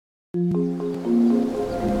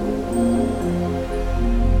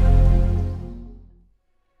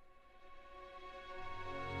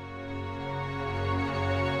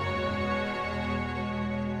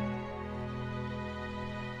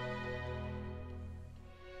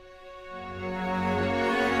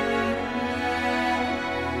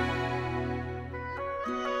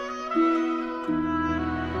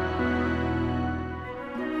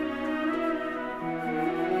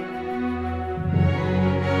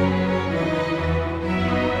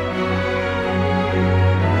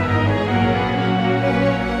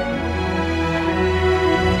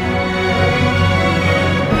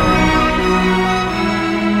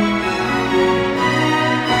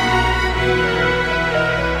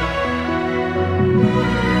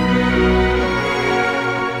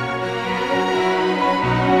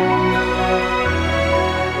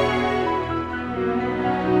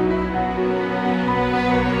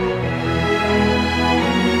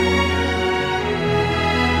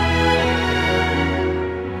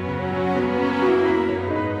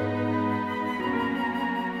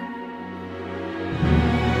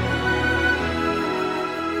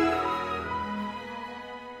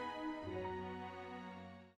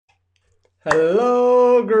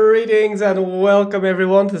Hello, greetings, and welcome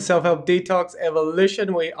everyone to Self Help Detox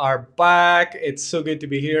Evolution. We are back. It's so good to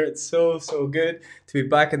be here. It's so good to be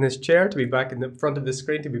back in this chair, to be back in the front of the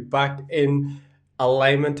screen, to be back in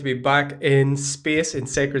alignment, to be back in space, in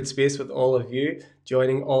sacred space with all of you,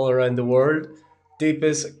 joining all around the world.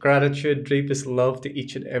 Deepest gratitude, deepest love to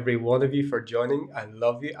each and every one of you for joining. I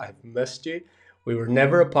love you. I've missed you. We were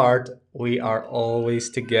never apart. We are always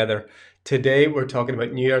together. Today, we're talking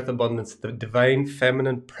about New Earth Abundance, the divine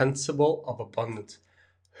feminine principle of abundance.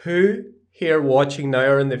 Who here watching now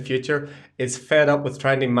or in the future is fed up with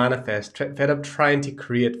trying to manifest, fed up trying to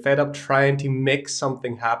create, fed up trying to make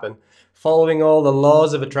something happen, following all the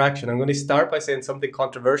laws of attraction? I'm going to start by saying something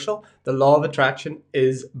controversial. The law of attraction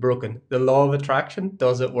is broken. The law of attraction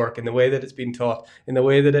doesn't work in the way that it's been taught, in the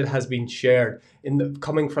way that it has been shared,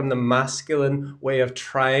 coming from the masculine way of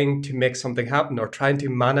trying to make something happen or trying to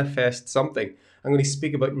manifest something. I'm going to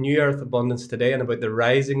speak about New Earth Abundance today and about the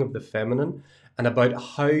rising of the feminine and about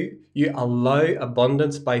how you allow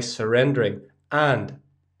abundance by surrendering. And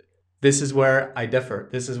this is where I differ.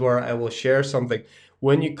 This is where I will share something.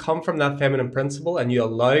 When you come from that feminine principle and you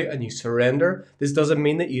allow and you surrender, this doesn't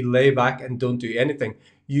mean that you lay back and don't do anything.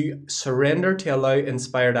 You surrender to allow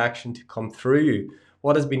inspired action to come through you.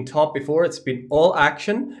 What has been taught before, it's been all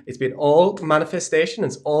action, it's been all manifestation,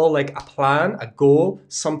 it's all like a plan, a goal,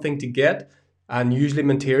 something to get, and usually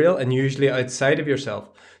material and usually outside of yourself.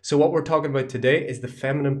 So what we're talking about today is the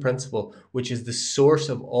feminine principle, which is the source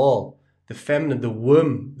of all. The feminine, the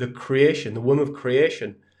womb, the creation, the womb of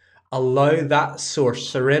creation. Allow that source,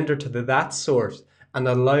 surrender to that source, and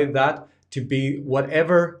allow that to be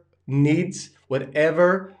whatever needs,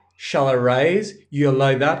 whatever shall arise, you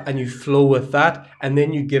allow that and you flow with that, and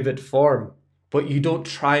then you give it form. But you don't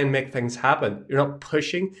try and make things happen. You're not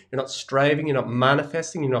pushing, you're not striving, you're not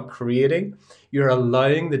manifesting, you're not creating. You're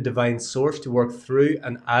allowing the divine source to work through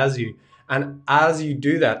and as you. And as you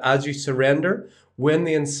do that, as you surrender, when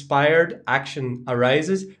the inspired action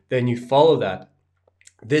arises, then you follow that.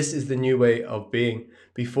 This is the new way of being.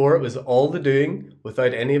 Before it was all the doing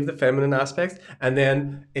without any of the feminine aspects, and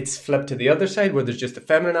then it's flipped to the other side where there's just the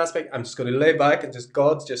feminine aspect. I'm just going to lay back and just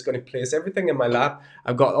God's just going to place everything in my lap.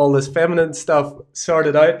 I've got all this feminine stuff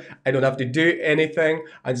sorted out. I don't have to do anything.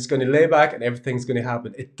 I'm just going to lay back and everything's going to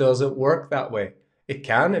happen. It doesn't work that way. It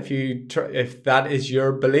can if that is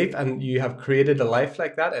your belief and you have created a life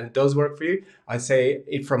like that and it does work for you. I say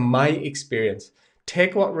it from my experience.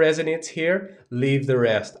 Take what resonates here, leave the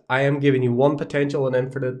rest. I am giving you one potential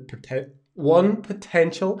and one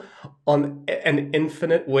potential on an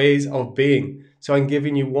infinite ways of being. So I'm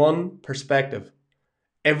giving you one perspective.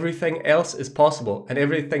 Everything else is possible and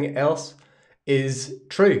everything else is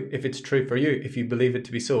true if it's true for you, if you believe it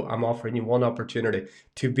to be so. I'm offering you one opportunity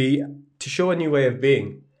to show a new way of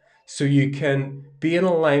being. So you can be in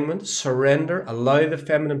alignment, surrender, allow the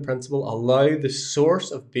feminine principle, allow the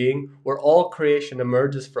source of being where all creation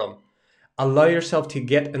emerges from. Allow yourself to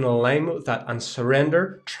get in alignment with that and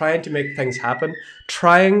surrender, trying to make things happen,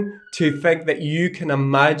 trying to think that you can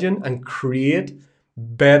imagine and create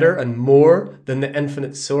better and more than the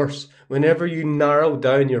infinite source. Whenever you narrow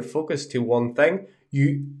down your focus to one thing,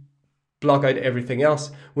 you block out everything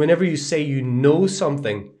else. Whenever you say you know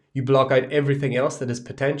something, you block out everything else that is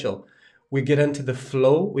potential. We get into the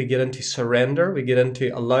flow, we get into surrender, we get into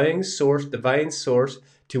allowing source, divine source,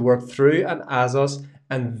 to work through and as us,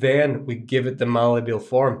 and then we give it the malleable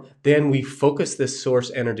form. Then we focus this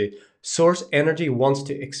source energy. Source energy wants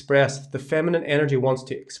to express. The feminine energy wants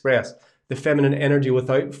to express. The feminine energy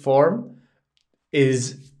without form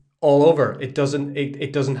is all over. It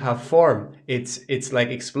doesn't have form. It's like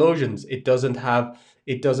explosions. It doesn't have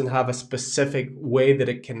a specific way that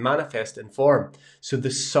it can manifest in form. So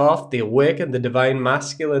the soft, the awakened, the divine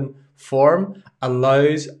masculine form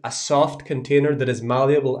allows a soft container that is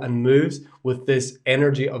malleable and moves with this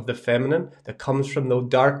energy of the feminine that comes from the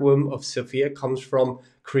dark womb of Sophia, comes from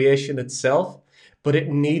creation itself, but it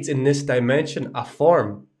needs in this dimension a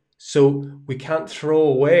form. So we can't throw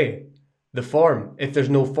away the form. If there's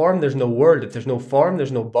no form, there's no world. If there's no form,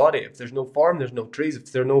 there's no body. If there's no form, there's no trees.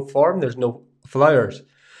 If there's no form, there's no flowers.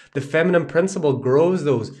 The feminine principle grows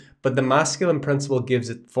those, but the masculine principle gives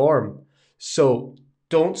it form. So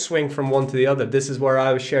don't swing from one to the other. This is where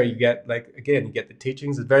I would share. You get, like, again, you get the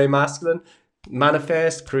teachings. It's very masculine.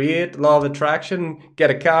 Manifest, create, law of attraction,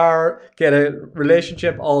 get a car, get a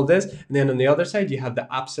relationship, all of this. And then on the other side, you have the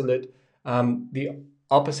absolute, the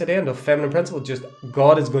opposite end of feminine principle. Just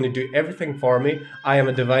God is going to do everything for me. I am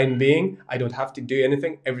a divine being. I don't have to do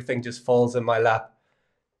anything. Everything just falls in my lap.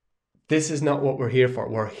 This is not what we're here for.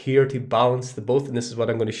 We're here to balance the both, and this is what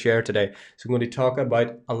I'm going to share today. So I'm going to talk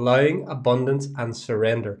about allowing abundance and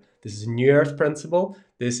surrender. This is a New Earth principle.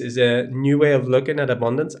 This is a new way of looking at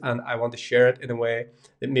abundance, and I want to share it in a way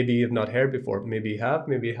that maybe you've not heard before. Maybe you have,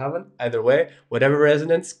 maybe you haven't. Either way, whatever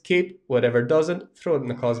resonates, keep. Whatever doesn't, throw it in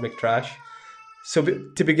the cosmic trash. So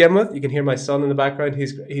to begin with, you can hear my son in the background.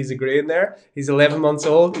 He's agreeing there. He's 11 months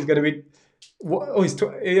old. He's going to be,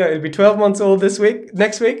 he'll be 12 months old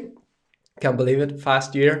next week. Can't believe it.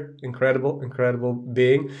 Fast year. Incredible, incredible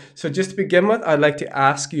being. So just to begin with, I'd like to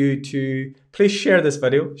ask you to please share this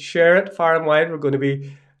video. Share it far and wide. We're going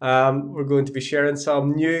to be sharing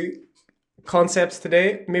some new concepts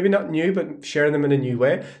today. Maybe not new, but sharing them in a new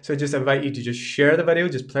way. So I just invite you to just share the video.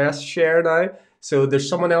 Just press share now. So there's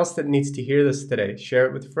someone else that needs to hear this today. Share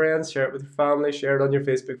it with friends, share it with your family, share it on your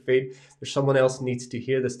Facebook feed. There's someone else who needs to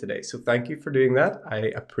hear this today. So thank you for doing that.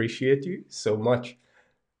 I appreciate you so much.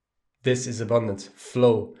 This is abundance,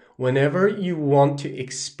 flow. Whenever you want to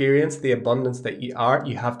experience the abundance that you are,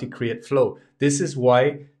 you have to create flow. This is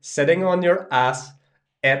why sitting on your assets,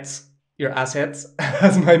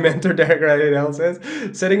 as my mentor Derek Rydell says,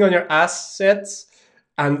 sitting on your assets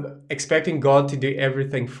and expecting God to do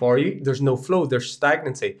everything for you, there's no flow, there's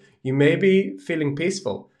stagnancy. You may be feeling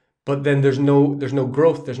peaceful, but then there's no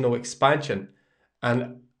growth, there's no expansion.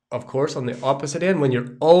 And of course, on the opposite end, when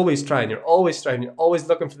you're always trying, you're always striving, you're always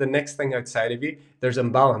looking for the next thing outside of you, there's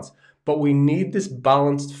imbalance. But we need this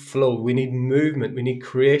balanced flow. We need movement. We need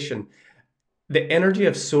creation. The energy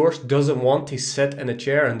of source doesn't want to sit in a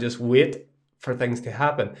chair and just wait for things to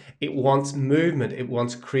happen. It wants movement. It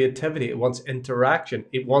wants creativity. It wants interaction.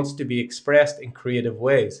 It wants to be expressed in creative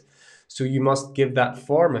ways. So you must give that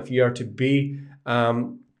form if you are to be a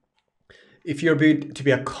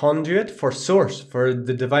conduit for source, for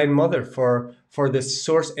the divine mother, for this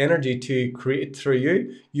source energy to create through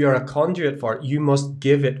you. You're a conduit for it. You must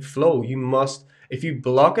give it flow. You must, if you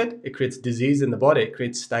block it, it creates disease in the body. It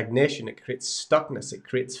creates stagnation. It creates stuckness. It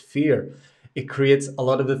creates fear. It creates a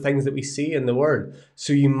lot of the things that we see in the world.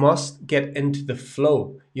 So you must get into the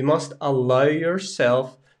flow. You must allow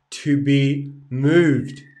yourself to be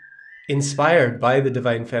moved, inspired by the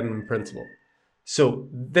divine feminine principle. So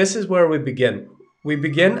this is where we begin. We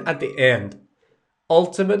begin at the end.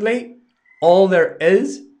 Ultimately, all there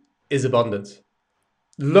is abundance.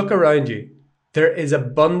 Look around you. There is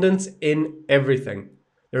abundance in everything.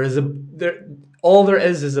 All there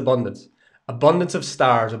is abundance. Abundance of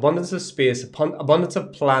stars, abundance of space, abundance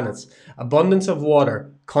of planets, abundance of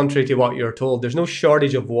water, contrary to what you're told. There's no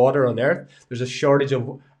shortage of water on Earth. There's a shortage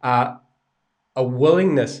of a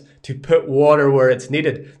willingness to put water where it's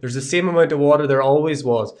needed. There's the same amount of water there always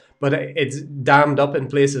was, but it's dammed up in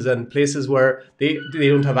places, and places where they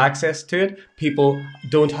don't have access to it, people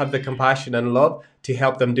don't have the compassion and love to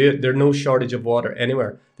help them do it. There's no shortage of water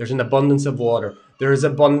anywhere. There's an abundance of water. There is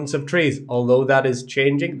abundance of trees. Although that is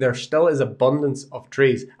changing, there still is abundance of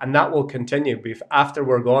trees, and that will continue. After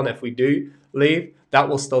we're gone, if we do leave, that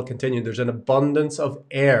will still continue. There's an abundance of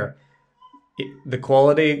air. The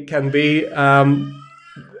quality can be an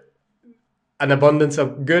abundance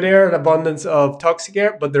of good air, an abundance of toxic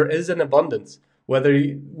air, but there is an abundance, whether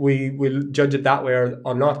we will judge it that way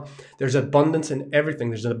or not. There's abundance in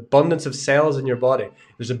everything. There's an abundance of cells in your body.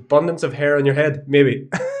 There's abundance of hair on your head, maybe.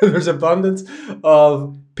 There's abundance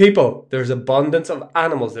of people. There's abundance of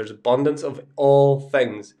animals. There's abundance of all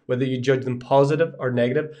things, whether you judge them positive or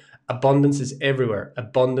negative. Abundance is everywhere.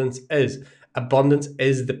 Abundance is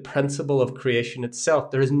the principle of creation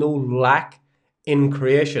itself. There is no lack in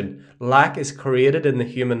creation. Lack is created in the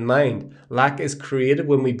human mind. Lack is created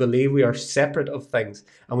when we believe we are separate of things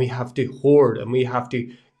and we have to hoard and we have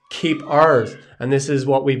to keep ours. And this is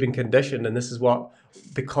what we've been conditioned, and this is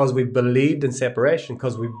because we believed in separation,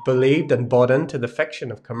 because we believed and bought into the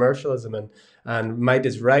fiction of commercialism and might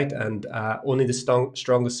is right and only the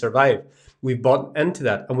strongest survive. We've bought into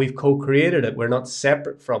that and we've co-created it. We're not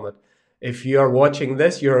separate from it. If you are watching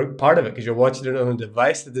this, you're part of it because you're watching it on a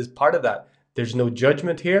device that is part of that. There's no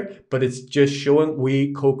judgment here, but it's just showing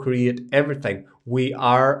we co-create everything. We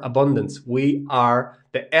are abundance. We are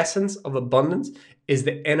the essence of abundance is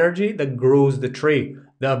the energy that grows the tree.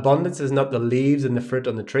 The abundance is not the leaves and the fruit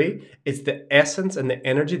on the tree. It's the essence and the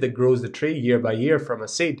energy that grows the tree year by year from a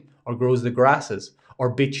seed, or grows the grasses, or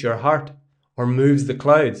beats your heart, or moves the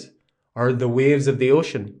clouds, or the waves of the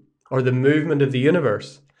ocean, or the movement of the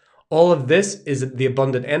universe. All of this is the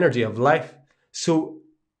abundant energy of life. So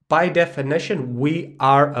by definition, we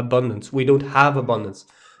are abundance. We don't have abundance.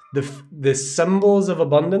 The symbols of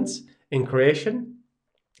abundance in creation,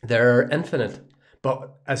 they're infinite.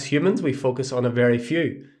 But as humans, we focus on a very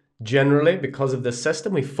few. Generally, because of this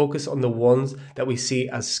system, we focus on the ones that we see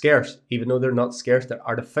as scarce, even though they're not scarce, they're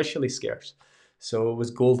artificially scarce. So it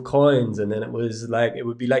was gold coins, and then it was like, it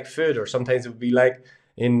would be like food, or sometimes it would be like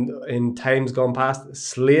in times gone past,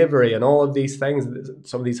 slavery and all of these things,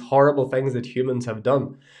 some of these horrible things that humans have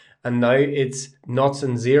done. And now it's knots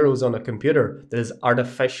and zeros on a computer that is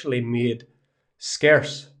artificially made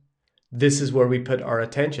scarce. This is where we put our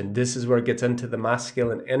attention. This is where it gets into the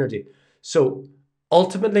masculine energy. So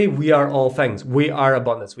ultimately, we are all things. We are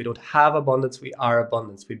abundance. We don't have abundance. We are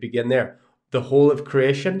abundance. We begin there. The whole of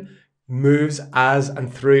creation moves as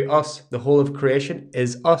and through us. The whole of creation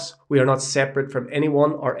is us. We are not separate from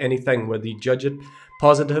anyone or anything. Whether you judge it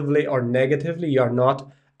positively or negatively, you are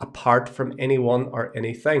not apart from anyone or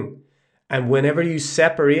anything. And whenever you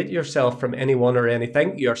separate yourself from anyone or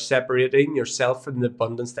anything, you're separating yourself from the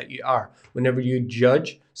abundance that you are. Whenever you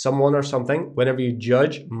judge someone or something, whenever you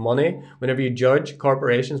judge money, whenever you judge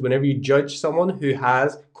corporations, whenever you judge someone who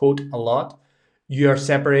has, quote, a lot, you are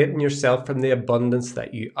separating yourself from the abundance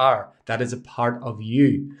that you are. That is a part of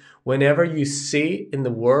you. Whenever you see in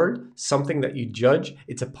the world something that you judge,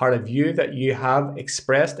 it's a part of you that you have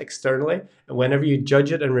expressed externally. And whenever you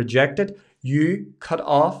judge it and reject it, you cut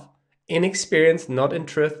off, in experience, not in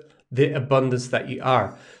truth, the abundance that you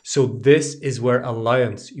are. So this is where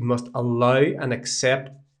allowance, you must allow and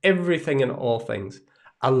accept everything and all things.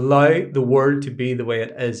 Allow the world to be the way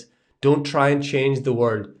it is. Don't try and change the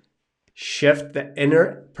world. Shift the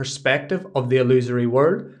inner perspective of the illusory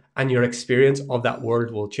world, and your experience of that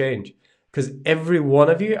world will change. Because every one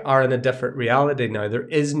of you are in a different reality now. There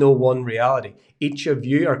is no one reality. Each of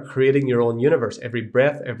you are creating your own universe, every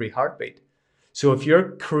breath, every heartbeat. So if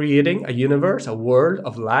you're creating a universe, a world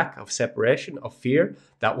of lack, of separation, of fear,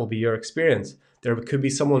 that will be your experience. There could be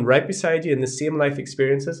someone right beside you in the same life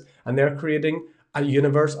experiences, and they're creating a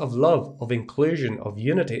universe of love, of inclusion, of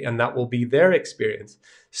unity, and that will be their experience.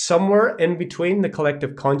 Somewhere in between the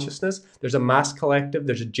collective consciousness, there's a mass collective,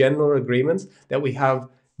 there's a general agreement that we have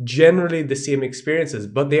generally the same experiences,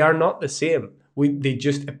 but they are not the same. They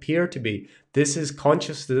just appear to be. This is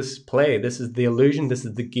consciousness play. This is the illusion. This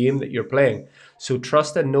is the game that you're playing. So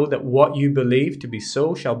trust and know that what you believe to be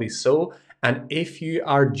so shall be so. And if you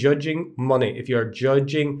are judging money, if you are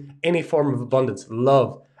judging any form of abundance,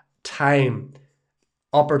 love, time,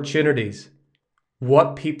 opportunities,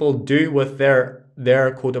 what people do with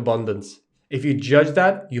their quote abundance, if you judge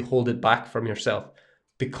that, you hold it back from yourself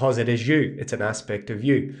because it is you. It's an aspect of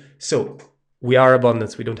you. So we are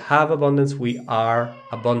abundance. We don't have abundance. We are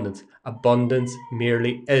abundance. Abundance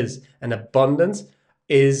merely is. And abundance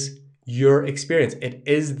is your experience. It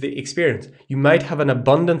is the experience. You might have an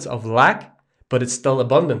abundance of lack, but it's still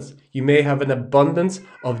abundance. You may have an abundance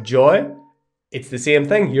of joy. It's the same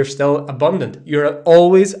thing. You're still abundant. You're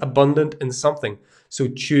always abundant in something. So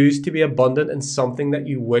choose to be abundant in something that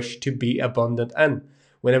you wish to be abundant in.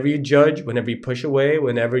 Whenever you judge, whenever you push away,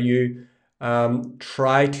 whenever you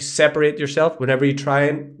try to separate yourself, whenever you try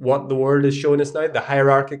and what the world is showing us now, the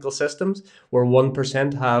hierarchical systems where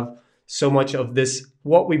 1% have so much of this,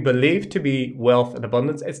 what we believe to be wealth and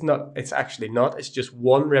abundance. It's not, it's actually not. It's just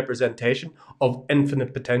one representation of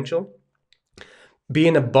infinite potential.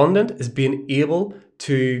 Being abundant is being able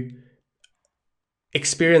to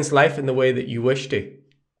experience life in the way that you wish to.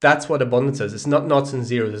 That's what abundance is. It's not knots and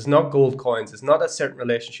zeros. It's not gold coins. It's not a certain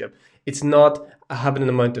relationship. It's not having an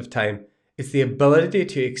amount of time. It's the ability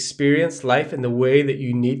to experience life in the way that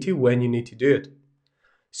you need to when you need to do it.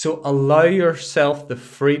 So allow yourself the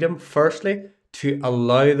freedom, firstly, to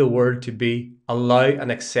allow the world to be, allow and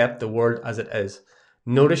accept the world as it is.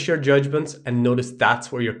 Notice your judgments and notice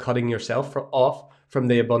that's where you're cutting yourself off from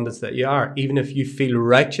the abundance that you are. Even if you feel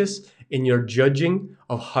righteous in your judging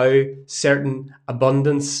of how certain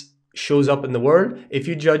abundance shows up in the world, if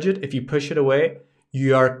you judge it, if you push it away,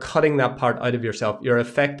 you are cutting that part out of yourself. You're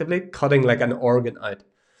effectively cutting like an organ out.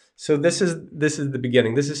 So this is the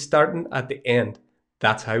beginning. This is starting at the end.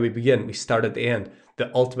 That's how we begin. We start at the end, the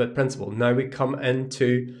ultimate principle. Now we come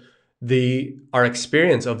into our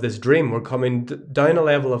experience of this dream. We're coming down a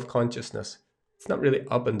level of consciousness. It's not really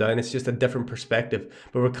up and down. It's just a different perspective.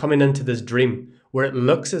 But we're coming into this dream where it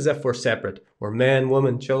looks as if we're separate. We're men,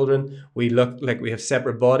 women, children. We look like we have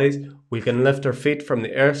separate bodies. We can lift our feet from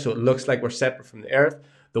the earth, so it looks like we're separate from the earth.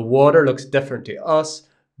 The water looks different to us.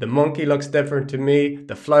 The monkey looks different to me.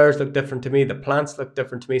 The flowers look different to me. The plants look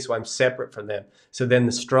different to me, so I'm separate from them. So then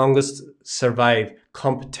the strongest survive.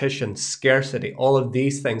 Competition, scarcity, all of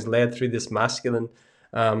these things led through this masculine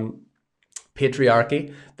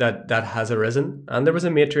patriarchy that has arisen, and there was a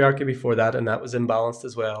matriarchy before that, and that was imbalanced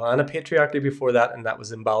as well, and a patriarchy before that, and that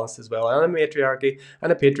was imbalanced as well, and a matriarchy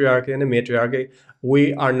and a patriarchy and a matriarchy.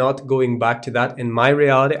 We are not going back to that. In my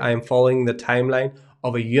reality, I am following the timeline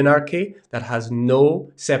of a unarchy that has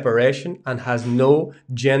no separation and has no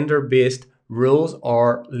gender-based rules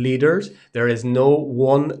or leaders. There is no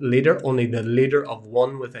one leader, only the leader of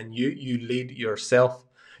one within you. You lead yourself.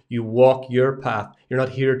 You walk your path. You're not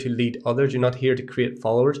here to lead others. You're not here to create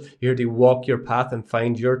followers. You're here to walk your path and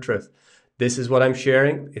find your truth. This is what I'm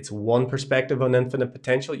sharing. It's one perspective on infinite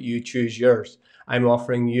potential. You choose yours. I'm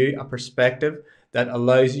offering you a perspective that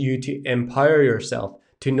allows you to empower yourself,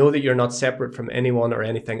 to know that you're not separate from anyone or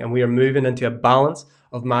anything. And we are moving into a balance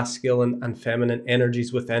of masculine and feminine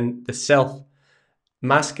energies within the self.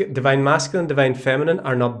 Divine masculine, divine feminine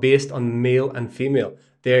are not based on male and female.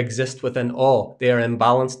 They exist within all. They are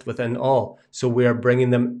imbalanced within all. So we are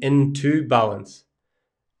bringing them into balance.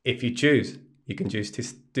 If you choose, you can choose to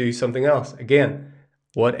do something else. Again,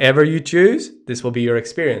 whatever you choose, this will be your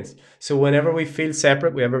experience. So whenever we feel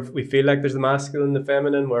separate, we feel like there's the masculine and the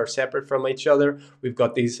feminine, we're separate from each other. We've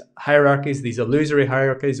got these hierarchies, these illusory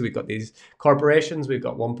hierarchies. We've got these corporations. We've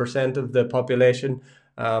got 1% of the population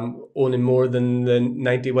owning more than the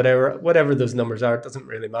 90, whatever those numbers are. It doesn't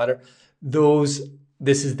really matter.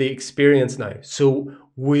 This is the experience now. So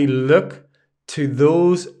we look to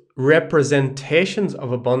those representations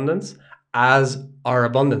of abundance as our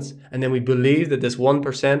abundance. And then we believe that this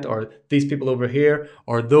 1% or these people over here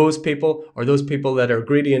or those people that are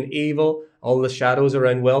greedy and evil, all the shadows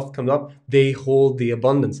around wealth come up, they hold the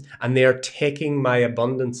abundance and they are taking my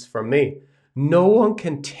abundance from me. No one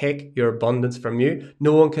can take your abundance from you.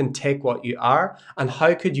 No one can take what you are. And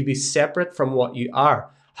how could you be separate from what you are?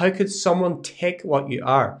 How could someone take what you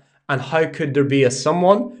are? And how could there be a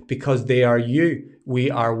someone? Because they are you. We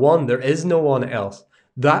are one. There is no one else.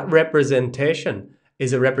 That representation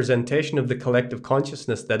is a representation of the collective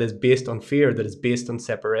consciousness that is based on fear, that is based on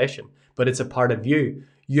separation. But it's a part of you.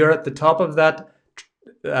 You're at the top of that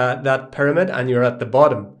pyramid and you're at the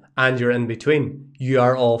bottom and you're in between. You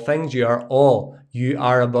are all things. You are all. You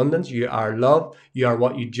are abundance. You are love. You are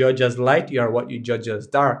what you judge as light. You are what you judge as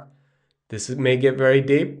dark. This may get very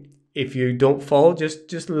deep. If you don't follow,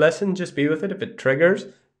 just listen, just be with it. If it triggers,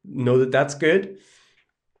 know that that's good.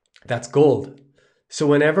 That's gold. So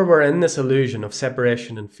whenever we're in this illusion of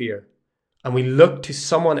separation and fear, and we look to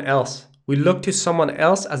someone else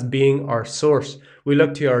as being our source. We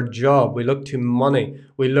look to our job. We look to money.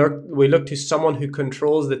 We look to someone who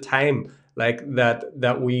controls the time, like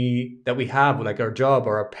that we have, like our job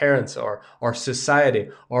or our parents or our society,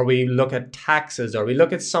 or we look at taxes, or we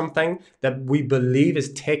look at something that we believe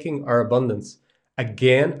is taking our abundance.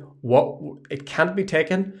 Again, it can't be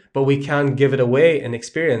taken, but we can give it away in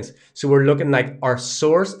experience. So we're looking like our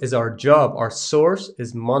source is our job, our source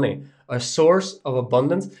is money, our source of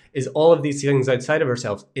abundance is all of these things outside of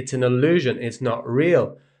ourselves. It's an illusion, it's not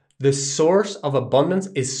real. The source of abundance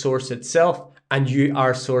is source itself, and you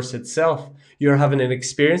are source itself. You're having an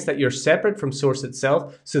experience that you're separate from source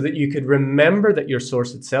itself so that you could remember that you're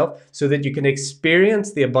source itself, so that you can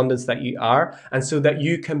experience the abundance that you are, and so that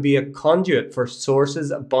you can be a conduit for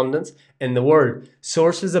source's abundance in the world.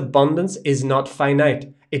 Source's abundance is not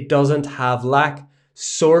finite. It doesn't have lack.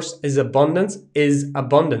 Source is abundance,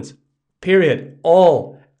 period.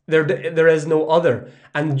 All. There is no other.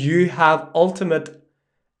 And you have ultimate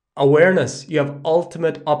awareness, you have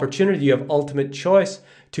ultimate opportunity, you have ultimate choice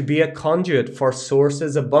to be a conduit for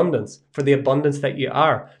source's abundance, for the abundance that you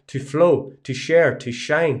are, to flow, to share, to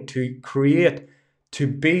shine, to create, to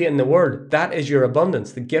be in the world. That is your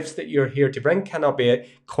abundance. The gifts that you're here to bring cannot be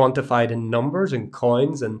quantified in numbers and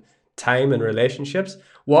coins and time and relationships.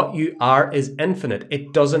 What you are is infinite.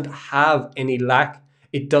 It doesn't have any lack.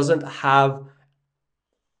 It doesn't have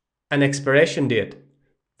an expiration date.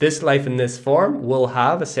 This life in this form will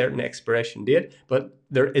have a certain expiration date, but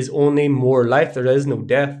there is only more life. There is no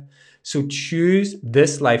death. So choose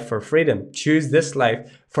this life for freedom. Choose this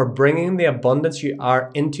life for bringing the abundance you are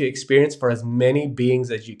into experience for as many beings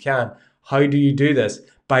as you can. How do you do this?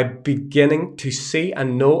 By beginning to see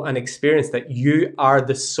and know and experience that you are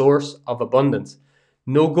the source of abundance.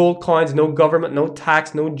 No gold coins, no government, no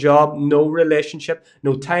tax, no job, no relationship,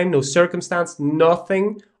 no time, no circumstance,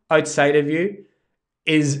 nothing outside of you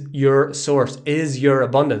is your source, is your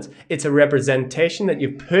abundance. It's a representation that you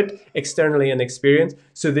put externally in experience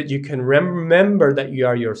so that you can remember that you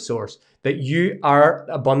are your source, that you are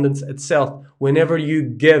abundance itself. Whenever you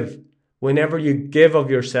give of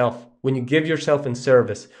yourself, when you give yourself in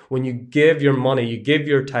service, when you give your money, you give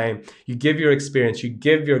your time, you give your experience, you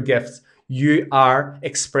give your gifts, You are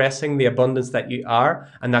expressing the abundance that you are,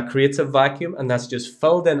 and that creates a vacuum, and that's just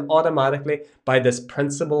filled in automatically by this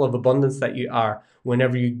principle of abundance that you are.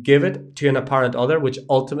 Whenever you give it to an apparent other, which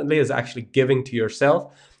ultimately is actually giving to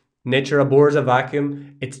yourself, nature abhors a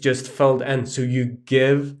vacuum, it's just filled in. So you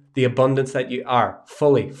give the abundance that you are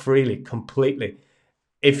fully, freely, completely.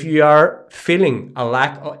 If you are feeling a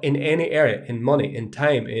lack in any area, in money, in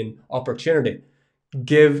time, in opportunity,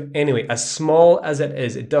 give anyway, as small as it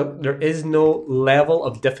is. There is no level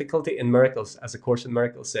of difficulty in miracles, as the Course in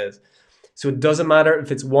Miracles says. So it doesn't matter if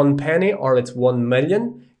it's 1 penny or it's 1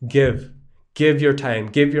 million, give. Give your time,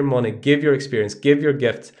 give your money, give your experience, give your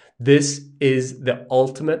gifts. This is the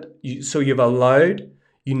ultimate. So you've allowed,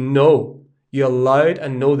 you allowed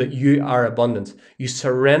and know that you are abundance. You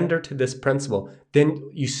surrender to this principle. Then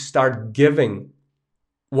you start giving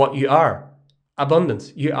what you are.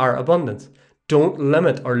 Abundance. You are abundance. Don't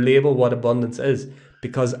limit or label what abundance is,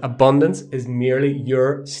 because abundance is merely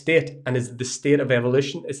your state and is the state of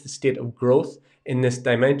evolution. It's the state of growth in this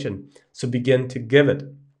dimension. So begin to give it.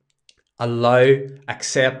 Allow,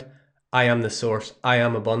 accept, I am the source. I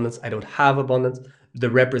am abundance. I don't have abundance. The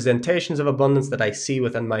representations of abundance that I see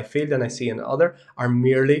within my field and I see in other are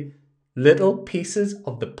merely little pieces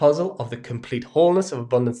of the puzzle of the complete wholeness of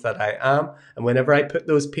abundance that I am. And whenever I put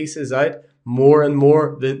those pieces out, more and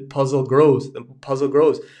more the puzzle grows.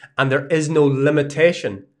 And there is no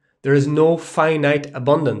limitation. There is no finite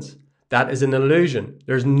abundance. That is an illusion.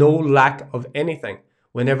 There's no lack of anything.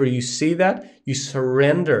 Whenever you see that, you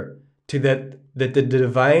surrender to that the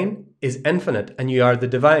divine is infinite and you are the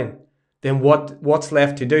divine. Then what's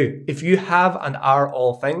left to do? If you have and are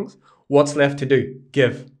all things, what's left to do?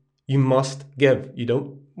 Give. You must give. You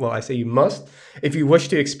don't, well, I say you must. If you wish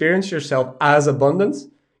to experience yourself as abundance,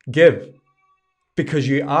 give. Because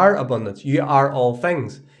you are abundance. You are all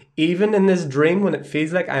things. Even in this dream, when it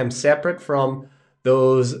feels like I am separate from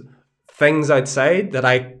those things outside that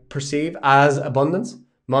I perceive as abundance,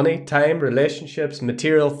 money, time, relationships,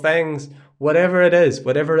 material things, whatever it is,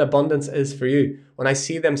 whatever abundance is for you, when I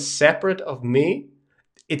see them separate of me,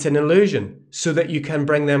 it's an illusion, so that you can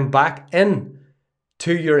bring them back in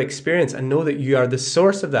to your experience and know that you are the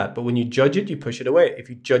source of that. But when you judge it, you push it away. If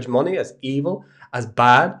you judge money as evil, as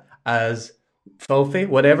bad, as filthy,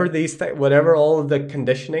 whatever whatever all of the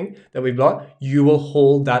conditioning that we've got, you will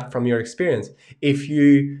hold that from your experience. If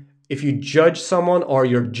you judge someone or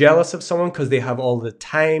you're jealous of someone because they have all the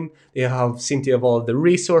time, they seem to have all of the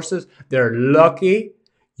resources, they're lucky,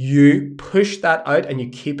 you push that out and you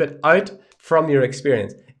keep it out from your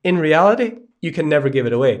experience. In reality, you can never give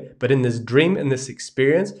it away. But in this dream, in this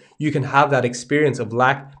experience, you can have that experience of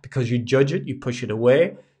lack because you judge it, you push it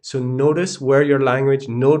away. So notice where your language,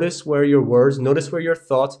 notice where your words, notice where your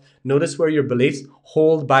thoughts, notice where your beliefs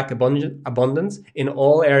hold back abundance in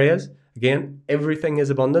all areas. Again, everything is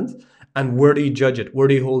abundance. And where do you judge it? Where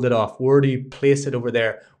do you hold it off? Where do you place it over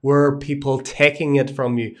there? Where are people taking it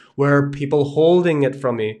from you? Where are people holding it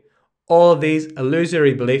from you? All of these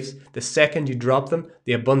illusory beliefs, the second you drop them,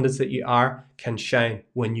 the abundance that you are can shine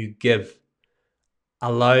when you give.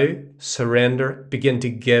 Allow, surrender, begin to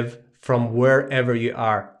give from wherever you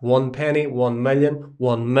are. 1 penny, 1 million,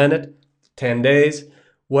 1 minute, 10 days,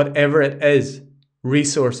 whatever it is.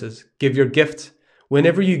 Resources, give your gifts.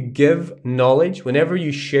 Whenever you give knowledge, whenever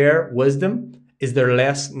you share wisdom, is there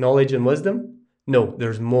less knowledge and wisdom? No,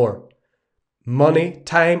 there's more. Money,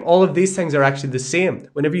 time, all of these things are actually the same.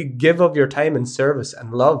 Whenever you give of your time in service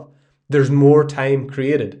and love, there's more time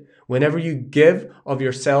created. Whenever you give of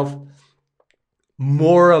yourself,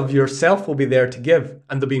 more of yourself will be there to give,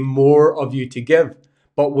 and there'll be more of you to give.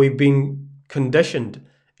 But we've been conditioned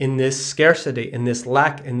in this scarcity, in this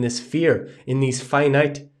lack, in this fear, in these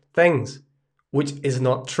finite things, which is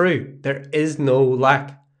not true. There is no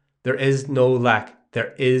lack. There is no lack.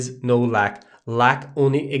 There is no lack. Lack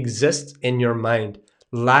only exists in your mind.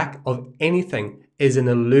 Lack of anything is an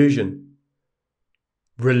illusion.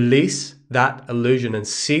 Release that illusion and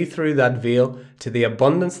see through that veil to the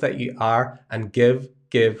abundance that you are and give,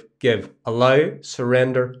 give, give. Allow,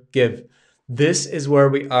 surrender, give. This is where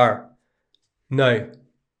we are. Now,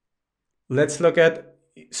 let's look at,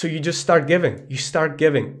 so you just start giving. You start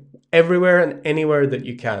giving everywhere and anywhere that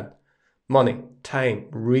you can. Money, time,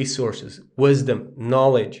 resources, wisdom,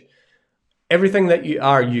 knowledge. Everything that you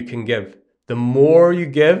are, you can give. The more you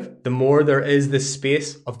give, the more there is this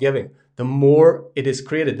space of giving. The more it is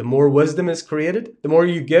created, the more wisdom is created. The more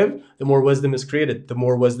you give, the more wisdom is created. The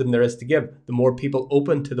more wisdom there is to give. The more people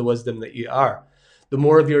open to the wisdom that you are. The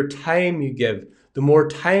more of your time you give, the more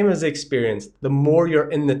time is experienced. The more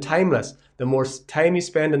you're in the timeless. The more time you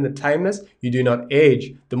spend in the timeless, you do not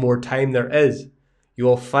age. The more time there is. You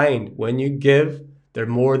will find when you give, the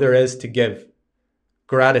more there is to give.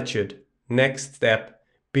 Gratitude. Next step,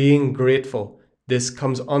 being grateful. This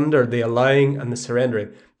comes under the allowing and the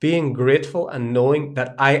surrendering. Being grateful and knowing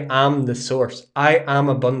that I am the source. I am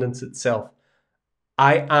abundance itself.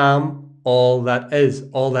 I am all that is.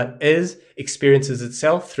 All that is experiences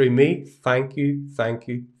itself through me. Thank you, thank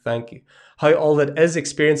you, thank you. How all that is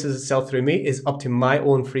experiences itself through me is up to my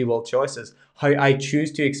own free will choices. How I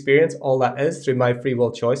choose to experience all that is through my free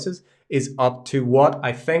will choices is up to what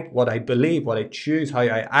I think, what I believe, what I choose, how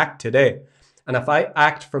I act today. And if I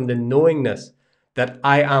act from the knowingness that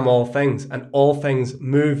I am all things and all things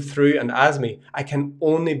move through and as me, I can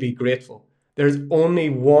only be grateful. There's only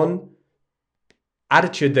one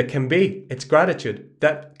attitude that can be. It's gratitude.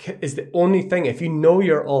 That is the only thing. If you know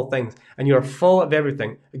you're all things and you're full of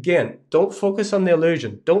everything, again, don't focus on the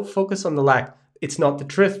illusion. Don't focus on the lack. It's not the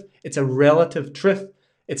truth. It's a relative truth.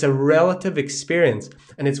 It's a relative experience,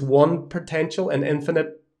 and it's one potential and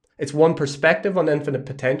infinite. It's one perspective on infinite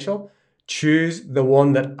potential. Choose the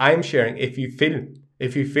one that I'm sharing. If you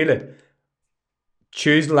feel it,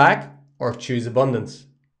 choose lack or choose abundance.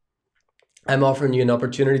 I'm offering you an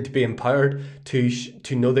opportunity to be empowered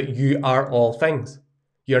to know that you are all things.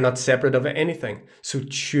 You're not separate of anything. So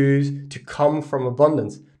choose to come from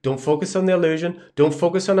abundance. Don't focus on the illusion. Don't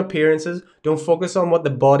focus on appearances. Don't focus on what the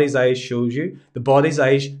body's eyes shows you. The body's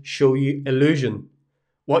eyes show you illusion.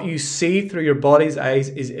 What you see through your body's eyes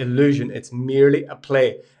is illusion. It's merely a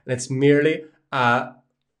play. And it's merely a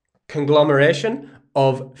conglomeration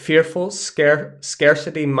of fearful,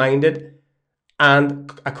 scarcity-minded,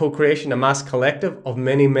 and a co-creation, a mass collective of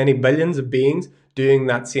many, many billions of beings doing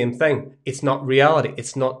that same thing. It's not reality.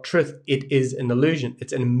 It's not truth. It is an illusion.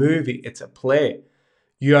 It's a movie. It's a play.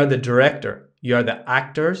 You are the director. You are the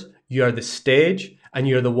actors. You are the stage. And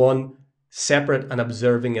you're the one separate and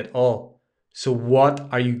observing it all. So what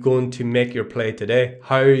are you going to make your play today?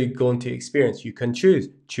 How are you going to experience? You can choose.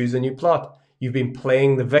 Choose a new plot. You've been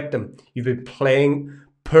playing the victim. You've been playing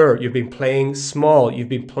poor. You've been playing small. You've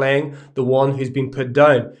been playing the one who's been put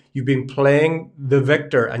down. You've been playing the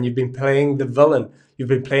victor, and you've been playing the villain. You've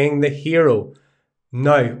been playing the hero.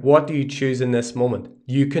 Now, what do you choose in this moment?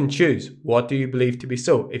 You can choose. What do you believe to be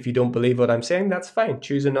so? If you don't believe what I'm saying, that's fine.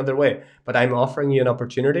 Choose another way. But I'm offering you an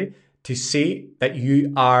opportunity to see that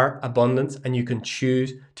you are abundance, and you can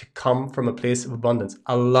choose to come from a place of abundance.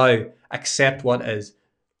 Allow, accept what is.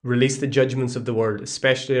 Release the judgments of the world,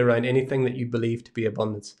 especially around anything that you believe to be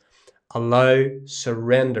abundance. Allow,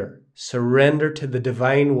 surrender. Surrender to the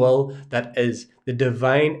divine will that is, the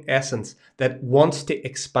divine essence that wants to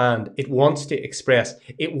expand. It wants to express.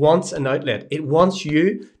 It wants an outlet. It wants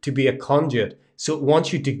you to be a conduit. So it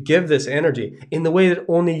wants you to give this energy in the way that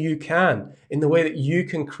only you can, in the way that you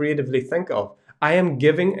can creatively think of. I am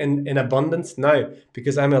giving in abundance now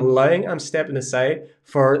because I'm stepping aside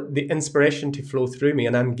for the inspiration to flow through me,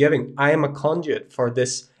 and I'm giving. I am a conduit for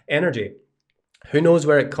this energy. Who knows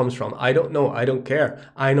where it comes from? I don't know. I don't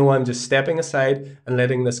care. I know I'm just stepping aside and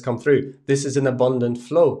letting this come through. This is an abundant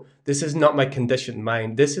flow. This is not my conditioned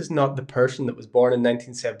mind. This is not the person that was born in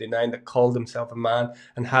 1979 that called himself a man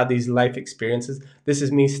and had these life experiences. This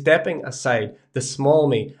is me stepping aside, the small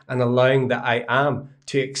me, and allowing the I am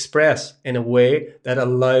to express in a way that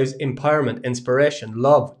allows empowerment, inspiration,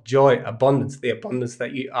 love, joy, abundance. The abundance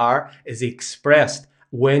that you are is expressed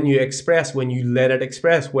when you express, when you let it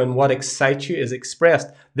express, when what excites you is expressed.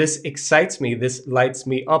 This excites me, this lights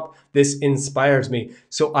me up, this inspires me.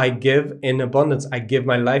 So I give in abundance. I give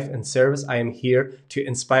my life in service. I am here to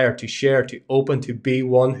inspire, to share, to open, to be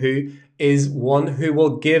one who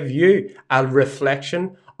will give you a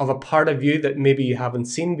reflection of a part of you that maybe you haven't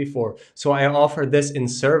seen before. So I offer this in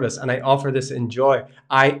service, and I offer this in joy.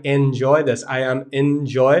 I enjoy this. I am in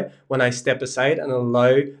joy when I step aside and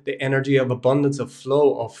allow the energy of abundance, of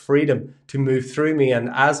flow, of freedom to move through me and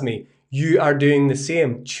as me. You are doing the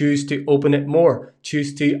same. Choose to open it more.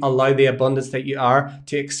 Choose to allow the abundance that you are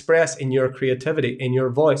to express in your creativity, in your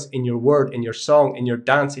voice, in your word, in your song, in your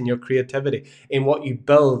dance, in your creativity, in what you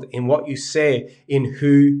build, in what you say, in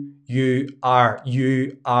who you are.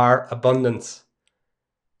 You are abundance.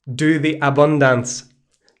 Do the abundance.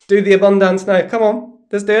 Do the abundance now. Come on,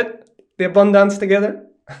 let's do it. The abundance together.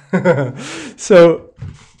 So,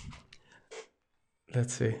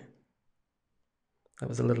 let's see. That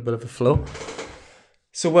was a little bit of a flow.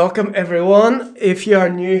 So welcome everyone. If you are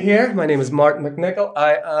new here, my name is Martin McNichol.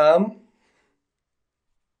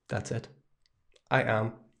 That's it. I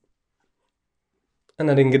am. And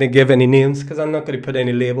I didn't going to give any names because I'm not going to put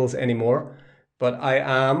any labels anymore. But I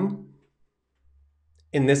am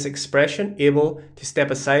in this expression, able to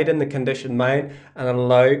step aside in the conditioned mind and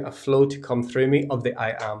allow a flow to come through me of the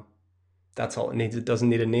I am. That's all it needs. It doesn't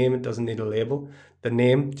need a name. It doesn't need a label. The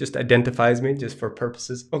name just identifies me just for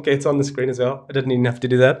purposes. Okay, it's on the screen as well. I didn't even have to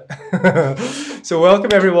do that. So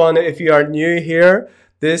welcome everyone. If you are new here,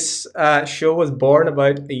 this show was born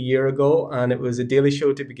about a year ago, and it was a daily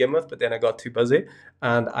show to begin with, but then I got too busy,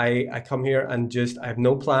 and I come here and I have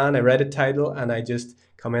no plan. I read a title and I just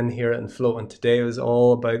come in here and flow. And today was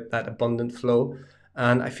all about that abundant flow.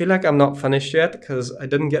 And I feel like I'm not finished yet because I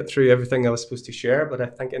didn't get through everything I was supposed to share, but I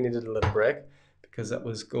think I needed a little break because that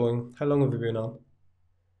was going... How long have we been on?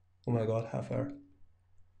 Oh my God, half hour.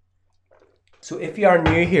 So if you are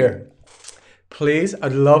new here, please,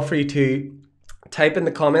 I'd love for you to type in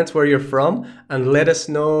the comments where you're from and let us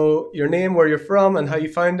know your name, where you're from, and how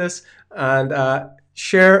you found us, and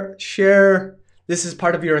share. This is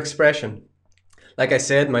part of your expression. Like I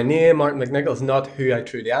said, my name, Martin McNichol, is not who I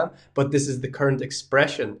truly am, but this is the current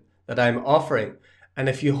expression that I'm offering. And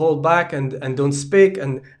if you hold back and don't speak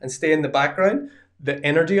and stay in the background, the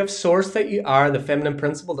energy of source that you are, the feminine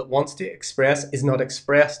principle that wants to express, is not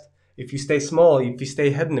expressed. If you stay small, if you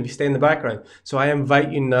stay hidden, if you stay in the background. So I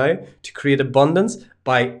invite you now to create abundance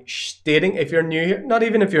by stating, if you're new here, not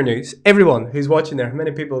even if you're new, everyone who's watching there, how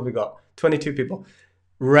many people have we got? 22 people.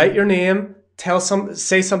 Write your name,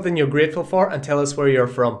 say something you're grateful for, and tell us where you're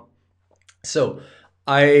from. So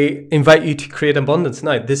I invite you to create abundance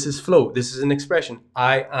now. This is flow. This is an expression.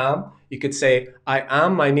 I am. You could say, I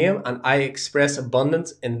am my name and I express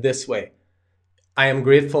abundance in this way. I am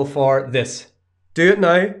grateful for this. Do it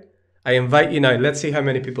now. I invite you now. Let's see how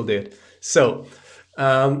many people do it. So,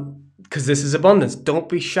 because this is abundance. Don't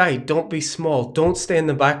be shy. Don't be small. Don't stay in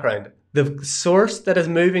the background. The source that is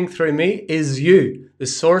moving through me is you. The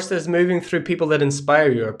source that is moving through people that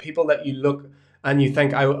inspire you, or people that you look and you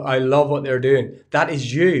think, I love what they're doing. That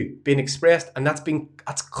is you being expressed, and that's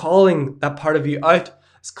calling that part of you out.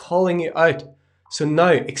 It's calling you out. So now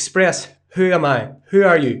express, who am I? Who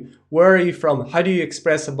are you? Where are you from? How do you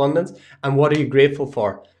express abundance? And what are you grateful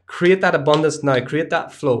for? Create that abundance now. Create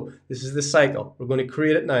that flow. This is the cycle. We're going to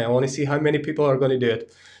create it now. I want to see how many people are going to do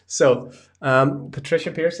it. So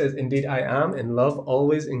Patricia Pierce says, indeed I am in love,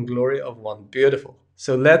 always in glory of one. Beautiful.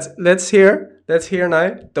 So let's hear now.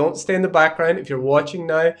 Don't stay in the background. If you're watching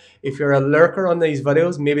now, if you're a lurker on these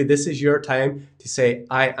videos, maybe this is your time to say,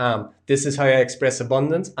 I am. This is how I express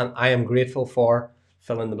abundance, and I am grateful for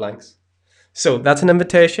fill in the blanks. So that's an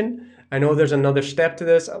invitation. I know there's another step to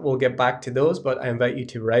this. We'll get back to those, but I invite you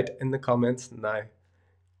to write in the comments now.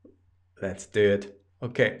 Let's do it.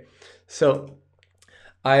 Okay. So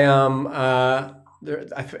I am,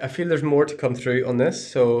 I feel there's more to come through on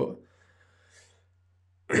this. So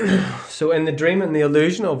in the dream and the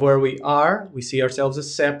illusion of where we are, we see ourselves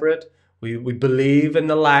as separate. We believe in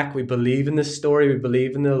the lack. We believe in the story. We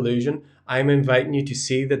believe in the illusion. I'm inviting you to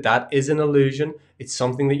see that that is an illusion. It's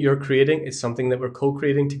something that you're creating. It's something that we're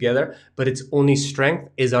co-creating together. But its only strength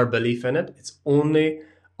is our belief in it. Its only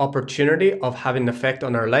opportunity of having an effect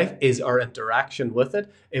on our life is our interaction with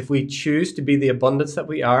it. If we choose to be the abundance that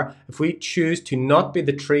we are, if we choose to not be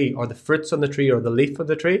the tree or the fruits on the tree or the leaf of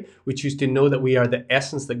the tree, we choose to know that we are the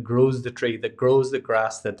essence that grows the tree, that grows the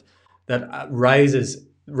grass, that rises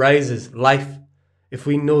life. If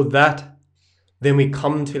we know that, then we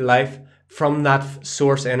come to life from that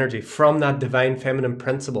source energy, from that divine feminine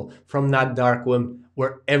principle, from that dark womb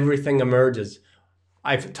where everything emerges.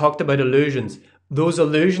 I've talked about illusions. Those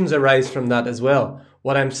illusions arise from that as well.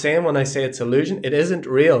 What I'm saying when I say it's illusion, it isn't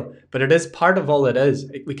real, but it is part of all it is.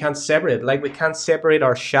 We can't separate it. Like we can't separate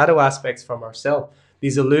our shadow aspects from ourselves.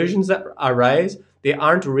 These illusions that arise, they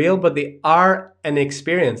aren't real, but they are an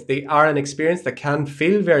experience. They are an experience that can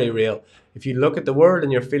feel very real. If you look at the world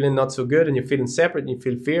and you're feeling not so good and you're feeling separate and you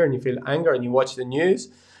feel fear and you feel anger and you watch the news,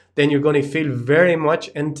 then you're going to feel very much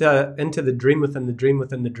into the dream within the dream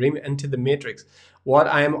within the dream, into the matrix. What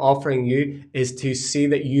I am offering you is to see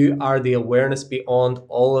that you are the awareness beyond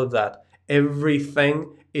all of that.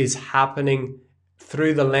 Everything is happening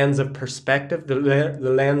through the lens of perspective, the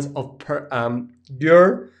lens of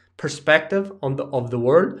your perspective of the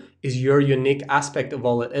world is your unique aspect of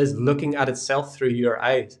all it is, looking at itself through your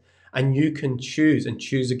eyes. And you can choose and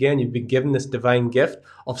choose again. You've been given this divine gift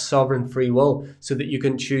of sovereign free will so that you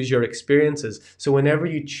can choose your experiences. So whenever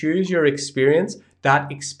you choose your experience, that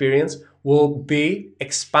experience will be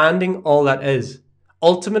expanding all that is.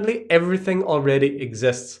 Ultimately, everything already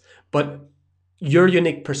exists, but your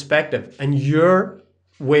unique perspective and your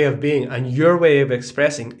way of being and your way of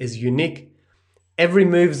expressing is unique. Every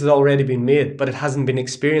move has already been made, but it hasn't been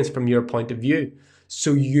experienced from your point of view.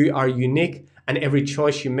 So you are unique. And every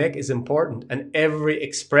choice you make is important. And every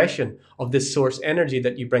expression of this source energy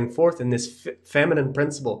that you bring forth in this feminine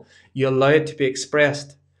principle, you allow it to be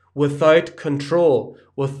expressed without control,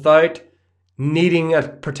 without needing a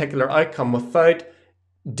particular outcome, without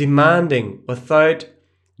demanding, without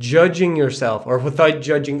judging yourself or without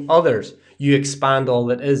judging others. You expand all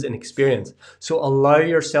that is in experience. So allow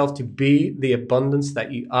yourself to be the abundance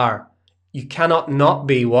that you are. You cannot not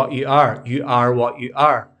be what you are. You are what you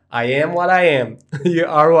are. I am what I am. You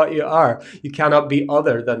are what you are. You cannot be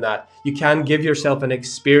other than that. You can give yourself an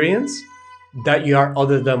experience that you are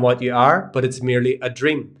other than what you are, but it's merely a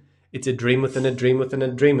dream. It's a dream within a dream within a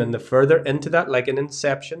dream. And the further into that, like an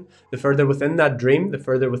inception, the further within that dream, the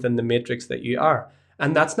further within the matrix that you are.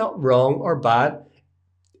 And that's not wrong or bad.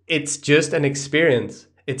 It's just an experience.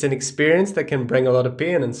 It's an experience that can bring a lot of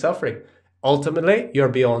pain and suffering. Ultimately, you're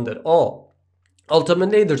beyond it all.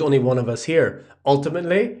 Ultimately, there's only one of us here.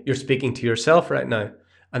 Ultimately, you're speaking to yourself right now.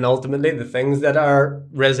 And ultimately, the things that are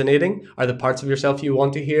resonating are the parts of yourself you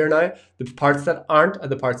want to hear now. The parts that aren't are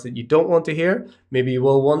the parts that you don't want to hear. Maybe you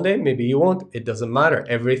will one day, maybe you won't. It doesn't matter.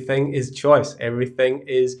 Everything is choice. Everything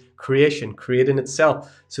is creation, creating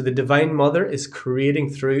itself. So the Divine Mother is creating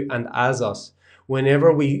through and as us.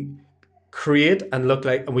 Whenever we create and look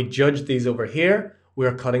like, and we judge these over here,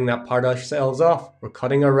 we're cutting that part of ourselves off. We're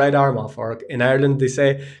cutting our right arm off. Or in Ireland, they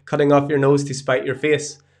say, cutting off your nose to spite your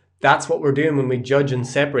face. That's what we're doing when we judge and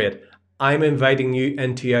separate. I'm inviting you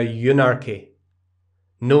into a unarchy.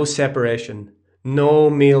 No separation. No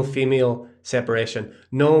male-female separation.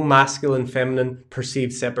 No masculine-feminine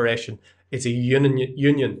perceived separation. It's a union,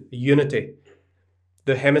 a unity.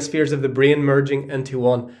 The hemispheres of the brain merging into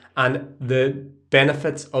one, and the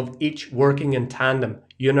benefits of each working in tandem.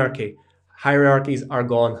 Unarchy. Hierarchies are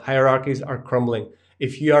gone. Hierarchies are crumbling.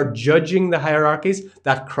 If you are judging the hierarchies,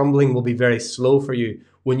 that crumbling will be very slow for you.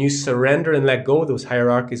 When you surrender and let go, those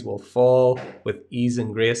hierarchies will fall with ease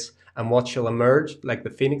and grace. And what shall emerge, like the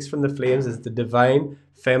phoenix from the flames, is the divine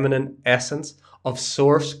feminine essence of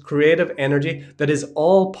source creative energy that is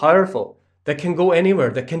all powerful, that can go anywhere,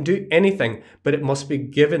 that can do anything, but it must be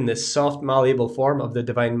given this soft, malleable form of the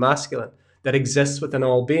divine masculine that exists within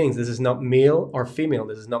all beings. This is not male or female.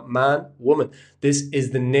 This is not man, woman. This is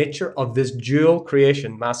the nature of this dual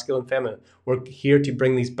creation, masculine, feminine. We're here to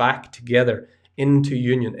bring these back together into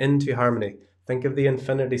union, into harmony. Think of the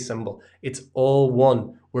infinity symbol. It's all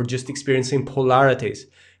one. We're just experiencing polarities.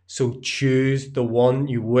 So choose the one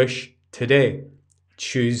you wish today.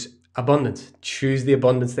 Choose abundance. Choose the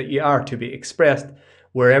abundance that you are to be expressed.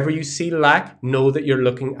 Wherever you see lack, know that you're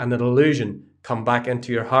looking at an illusion. Come back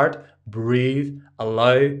into your heart, breathe,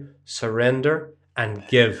 allow, surrender, and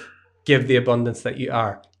give. Give the abundance that you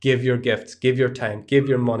are. Give your gifts, give your time, give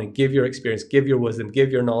your money, give your experience, give your wisdom,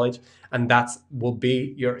 give your knowledge, and that will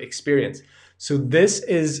be your experience. So this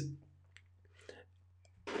is,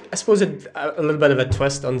 I suppose, a little bit of a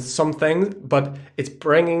twist on some things, but it's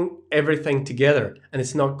bringing everything together, and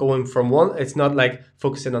it's not going from one. It's not like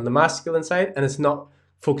focusing on the masculine side, and it's not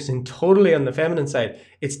focusing totally on the feminine side.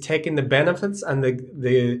 It's taking the benefits and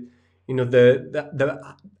the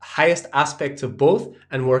highest aspects of both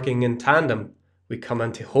and working in tandem. We come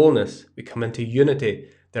into wholeness. We come into unity.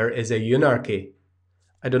 There is a unarchy.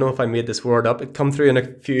 I don't know if I made this word up. It come through in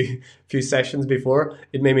a few sessions before.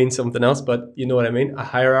 It may mean something else, but you know what I mean. A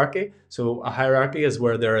hierarchy. So a hierarchy is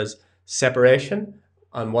where there is separation.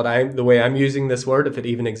 And the way I'm using this word, if it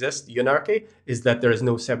even exists, unarchy, is that there is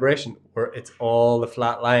no separation, where it's all a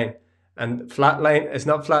flat line. And flat line is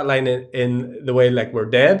not flat line in the way like we're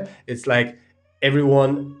dead. It's like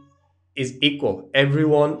everyone is equal.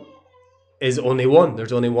 Everyone is only one.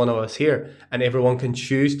 There's only one of us here, and everyone can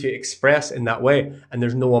choose to express in that way. And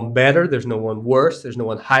there's no one better, there's no one worse, there's no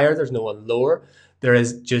one higher, there's no one lower. There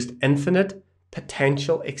is just infinite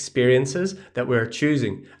potential experiences that we're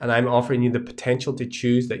choosing. And I'm offering you the potential to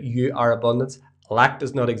choose that you are abundance. Lack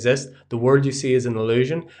does not exist. The world you see is an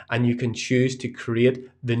illusion, and you can choose to create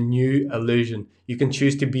the new illusion. You can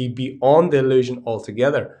choose to be beyond the illusion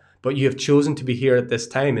altogether. But you have chosen to be here at this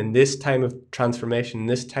time, in this time of transformation, in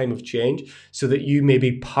this time of change, so that you may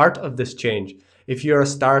be part of this change. If you're a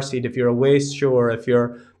starseed, if you're a waste shower, if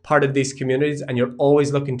you're part of these communities and you're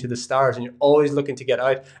always looking to the stars and you're always looking to get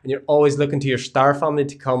out and you're always looking to your star family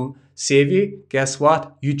to come save you, guess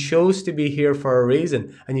what? You chose to be here for a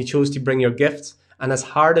reason, and you chose to bring your gifts. And as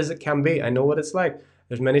hard as it can be, I know what it's like.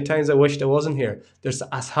 There's many times I wished I wasn't here. There's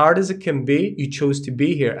as hard as it can be, you chose to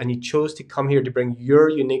be here, and you chose to come here to bring your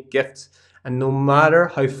unique gifts. And no matter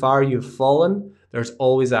how far you've fallen, there's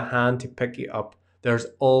always a hand to pick you up. There's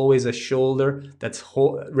always a shoulder that's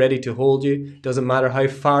ready to hold you. Doesn't matter how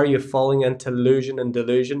far you're falling into illusion and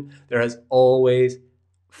delusion, there is always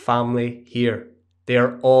family here. They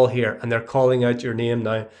are all here and they're calling out your name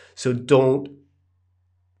now. So don't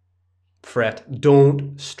fret,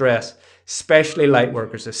 don't stress, especially light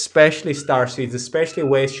workers, especially starseeds, especially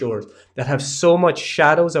way showers that have so much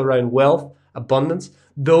shadows around wealth, abundance.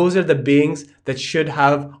 Those are the beings that should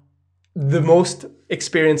have the most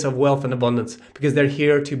experience of wealth and abundance, because they're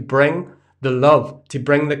here to bring the love, to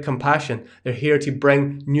bring the compassion. They're here to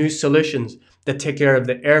bring new solutions that take care of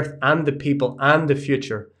the earth and the people and the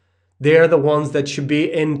future. They're the ones that should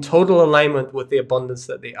be in total alignment with the abundance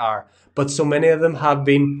that they are. But so many of them have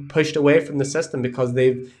been pushed away from the system because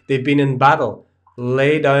they've been in battle.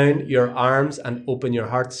 Lay down your arms and open your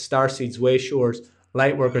hearts. Starseeds, way showers,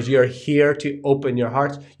 light workers, you're here to open your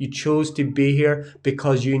hearts. You chose to be here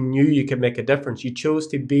because you knew you could make a difference. You chose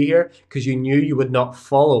to be here because you knew you would not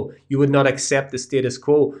follow. You would not accept the status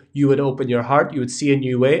quo. You would open your heart, you would see a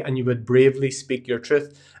new way, and you would bravely speak your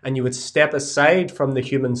truth. And you would step aside from the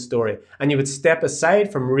human story. And you would step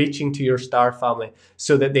aside from reaching to your star family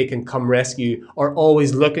so that they can come rescue you, or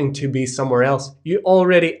always looking to be somewhere else. You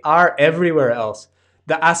already are everywhere else.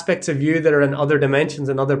 The aspects of you that are in other dimensions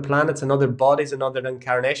and other planets and other bodies and other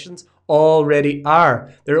incarnations already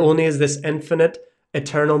are. There only is this infinite,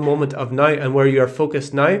 eternal moment of now. And where you are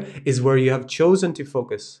focused now is where you have chosen to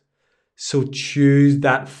focus. So choose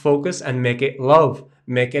that focus and make it love.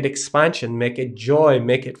 Make it expansion. Make it joy.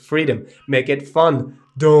 Make it freedom. Make it fun.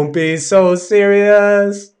 Don't be so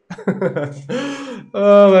serious.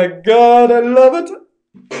 Oh my God, I love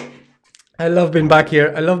it. I love being back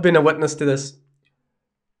here. I love being a witness to this.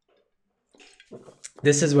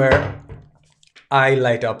 This is where I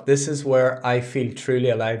light up. This is where I feel truly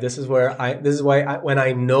alive. This is why when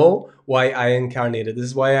I know why I incarnated. This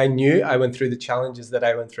is why I knew I went through the challenges that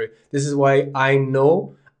I went through. This is why I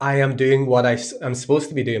know I am doing what I'm supposed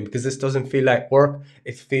to be doing, because this doesn't feel like work.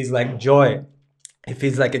 It feels like joy. It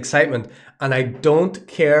feels like excitement. And I don't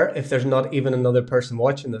care if there's not even another person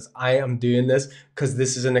watching this. I am doing this because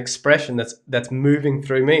this is an expression that's moving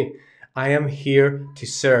through me. I am here to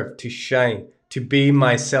serve, to shine, to be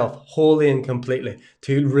myself wholly and completely,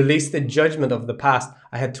 to release the judgment of the past.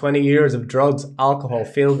 I had 20 years of drugs, alcohol,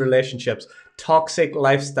 failed relationships, toxic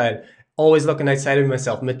lifestyle, always looking outside of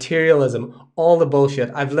myself, materialism, all the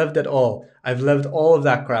bullshit. I've lived it all. I've lived all of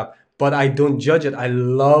that crap, but I don't judge it. I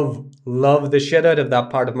love the shit out of that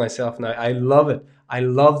part of myself now. I love it. I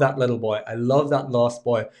love that little boy. I love that lost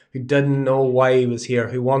boy who didn't know why he was here,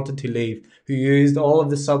 who wanted to leave, who used all of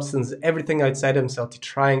the substance, everything outside himself to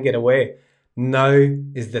try and get away. Now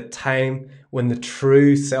is the time when the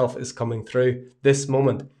true self is coming through, this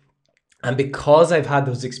moment. And because I've had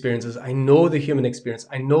those experiences, I know the human experience.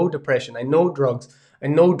 I know depression. I know drugs. I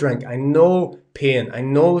know drink. I know pain. I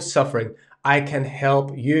know suffering. I can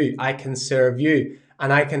help you. I can serve you.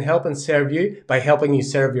 And I can help and serve you by helping you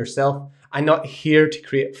serve yourself. I'm not here to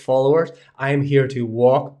create followers. I am here to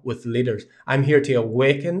walk with leaders. I'm here to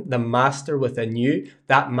awaken the master within you.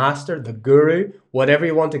 That master, the guru, whatever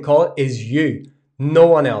you want to call it, is you. No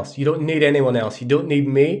one else. You don't need anyone else. You don't need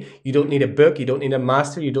me. You don't need a book. You don't need a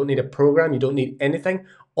master. You don't need a program. You don't need anything.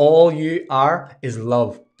 All you are is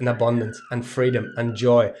love and abundance and freedom and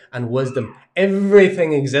joy and wisdom.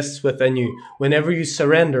 Everything exists within you. Whenever you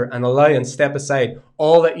surrender and allow and step aside,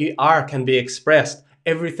 all that you are can be expressed.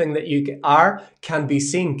 Everything that you are can be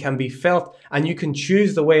seen, can be felt, and you can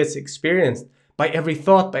choose the way it's experienced. By every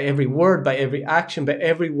thought, by every word, by every action, by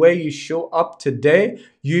every way you show up today,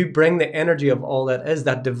 you bring the energy of all that is.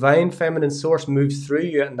 That divine feminine source moves through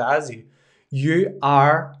you and as you. You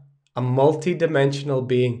are a multi-dimensional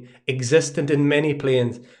being, existent in many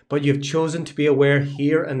planes, but you've chosen to be aware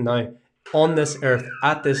here and now, on this earth,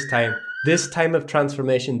 at this time of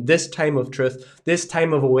transformation, this time of truth, this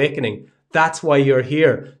time of awakening. That's why you're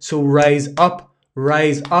here. So rise up,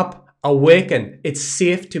 awaken. It's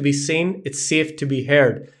safe to be seen. It's safe to be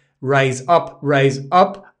heard. Rise up,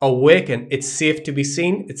 awaken. It's safe to be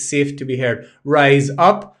seen. It's safe to be heard. Rise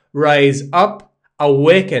up,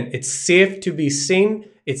 awaken. It's safe to be seen.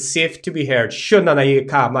 It's safe to be heard. Shunana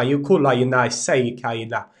kama yukula yina say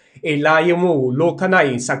kaila. Elayimu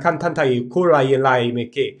lokanai sakantantai kurai lai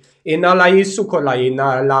meke. Inalai sukolai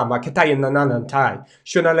na lama ketai nanantai.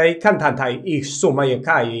 Shunalai kantantai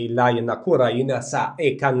isumayakai layana kurai nasa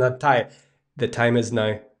ekanatai. The time is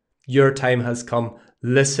now. Your time has come.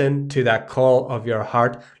 Listen to that call of your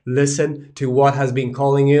heart. Listen to what has been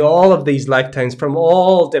calling you all of these lifetimes from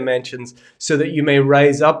all dimensions, so that you may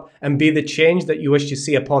rise up and be the change that you wish to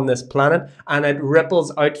see upon this planet. And it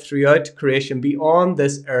ripples out throughout creation, beyond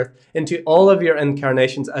this earth, into all of your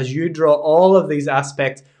incarnations, as you draw all of these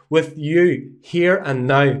aspects with you here and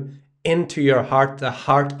now into your heart. The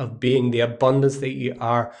heart of being, the abundance that you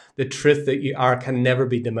are, the truth that you are can never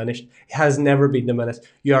be diminished. It has never been diminished.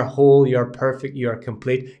 You are whole, you are perfect, you are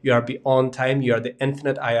complete, you are beyond time, you are the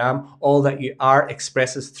infinite I am. All that you are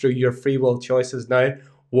expresses through your free will choices now.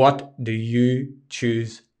 What do you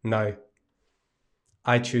choose now?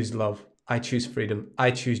 I choose love. I choose freedom. I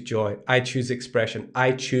choose joy. I choose expression.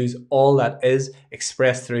 I choose all that is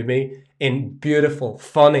expressed through me in beautiful,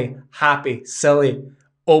 funny, happy, silly,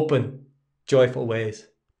 open, joyful ways.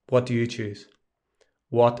 What do you choose?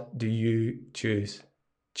 What do you choose?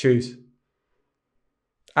 Choose.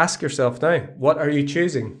 Ask yourself now, what are you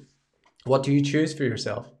choosing? What do you choose for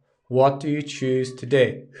yourself? What do you choose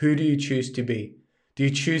today? Who do you choose to be? Do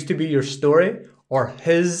you choose to be your story or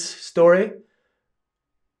his story?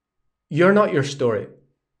 You're not your story.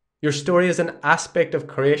 Your story is an aspect of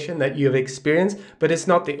creation that you have experienced, but it's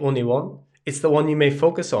not the only one. It's the one you may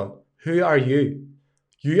focus on. Who are you?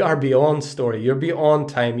 You are beyond story. You're beyond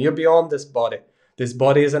time. You're beyond this body. This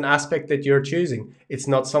body is an aspect that you're choosing. It's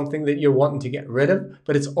not something that you're wanting to get rid of,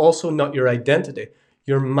 but it's also not your identity.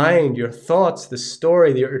 Your mind, your thoughts, the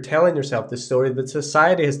story that you're telling yourself, the story that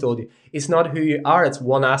society has told you, it's not who you are. It's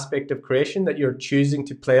one aspect of creation that you're choosing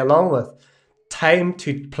to play along with. Time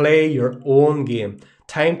to play your own game.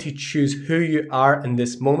 Time to choose who you are in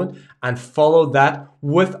this moment and follow that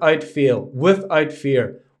without fail, without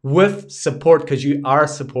fear, with support, because you are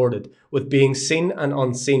supported, with being seen and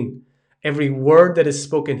unseen. Every word that is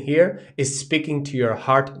spoken here is speaking to your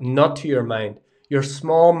heart, not to your mind. Your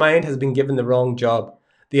small mind has been given the wrong job.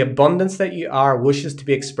 The abundance that you are wishes to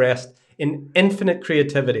be expressed in infinite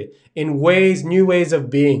creativity, in ways, new ways of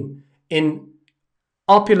being, in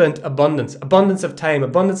opulent abundance, abundance of time,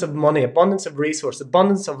 abundance of money, abundance of resource,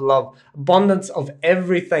 abundance of love, abundance of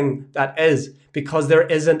everything that is, because there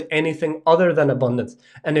isn't anything other than abundance.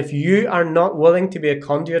 And if you are not willing to be a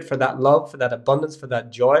conduit for that love, for that abundance, for that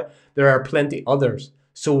joy, there are plenty others.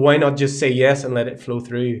 So why not just say yes and let it flow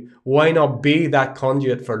through you? Why not be that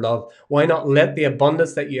conduit for love? Why not let the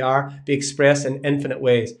abundance that you are be expressed in infinite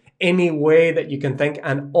ways? Any way that you can think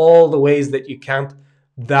and all the ways that you can't.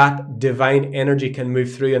 That divine energy can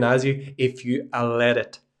move through and as you, if you let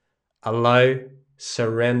it. Allow,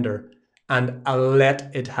 surrender, and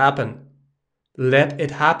let it happen. Let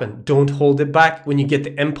it happen. Don't hold it back. When you get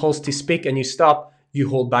the impulse to speak and you stop, you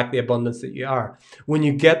hold back the abundance that you are. When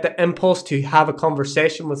you get the impulse to have a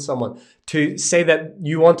conversation with someone, to say that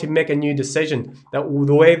you want to make a new decision, that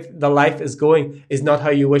the way the life is going is not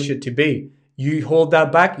how you wish it to be, you hold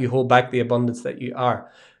that back, you hold back the abundance that you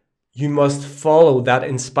are. You must follow that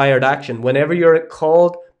inspired action. Whenever you're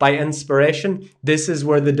called by inspiration, this is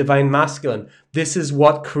where the divine masculine, this is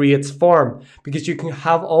what creates form, because you can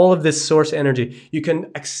have all of this source energy. You can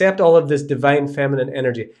accept all of this divine feminine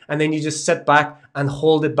energy, and then you just sit back and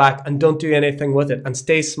hold it back and don't do anything with it and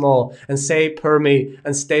stay small and say, poor me,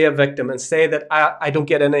 and stay a victim and say that I don't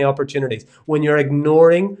get any opportunities. When you're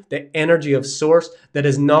ignoring the energy of source that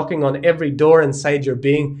is knocking on every door inside your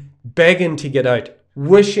being, begging to get out,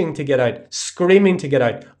 wishing to get out, screaming to get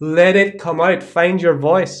out. Let it come out. Find your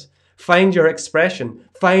voice. Find your expression.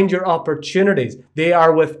 Find your opportunities. They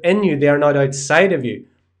are within you. They are not outside of you.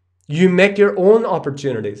 You make your own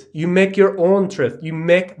opportunities. You make your own truth. You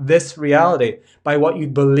make this reality by what you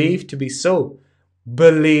believe to be so.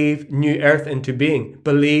 Believe new earth into being.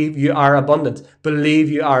 Believe you are abundance. Believe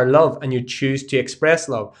you are love and you choose to express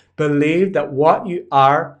love. Believe that what you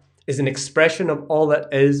are is an expression of all that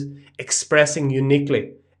is, expressing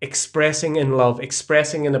uniquely, expressing in love,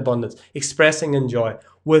 expressing in abundance, expressing in joy,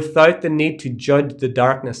 without the need to judge the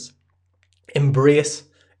darkness. Embrace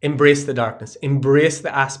the darkness, embrace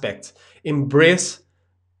the aspects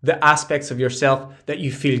of yourself that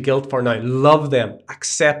you feel guilt for now. Love them,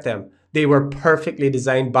 accept them. They were perfectly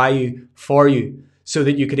designed by you, for you, so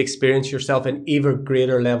that you could experience yourself in even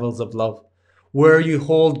greater levels of love. Where you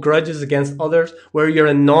hold grudges against others, where you're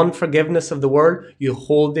in non-forgiveness of the world, you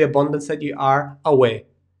hold the abundance that you are away.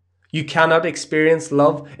 You cannot experience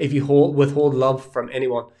love if you withhold love from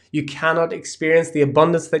anyone. You cannot experience the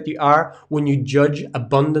abundance that you are when you judge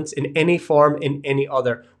abundance in any form, in any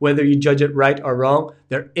other. Whether you judge it right or wrong,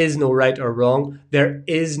 there is no right or wrong. There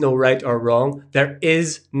is no right or wrong. There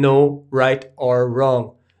is no right or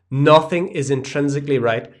wrong. Nothing is intrinsically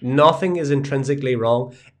right. Nothing is intrinsically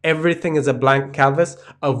wrong. Everything is a blank canvas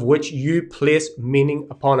of which you place meaning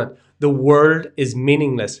upon it. The world is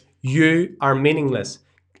meaningless. You are meaningless.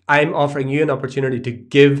 I'm offering you an opportunity to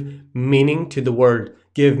give meaning to the world,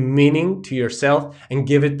 give meaning to yourself, and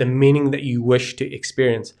give it the meaning that you wish to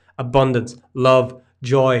experience. Abundance, love,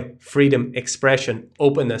 joy, freedom, expression,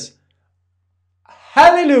 openness.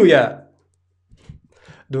 Hallelujah!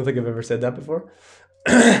 Don't think I've ever said that before.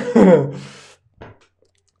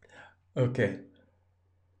 Okay.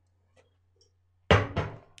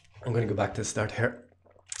 I'm going to go back to the start here.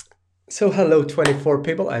 So hello 24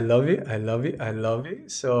 people, I love you, I love you, I love you.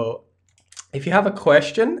 So if you have a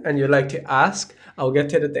question and you'd like to ask, I'll get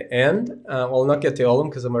to it at the end. I'll not get to all of them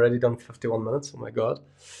because I'm already done 51 minutes, oh my God.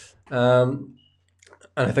 And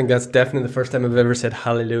I think that's definitely the first time I've ever said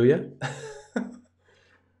hallelujah.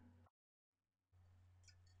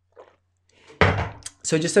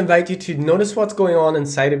 So just invite you to notice what's going on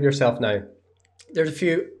inside of yourself now. There's a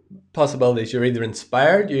few possibilities. You're either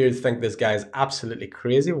inspired, you think this guy is absolutely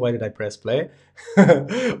crazy, why did I press play?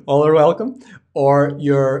 All are welcome. Or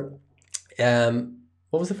you're,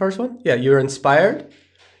 what was the first one? Yeah, you're inspired,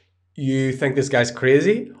 you think this guy's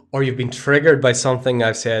crazy, or you've been triggered by something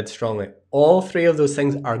I've said strongly. All three of those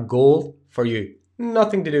things are gold for you.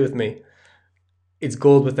 Nothing to do with me. It's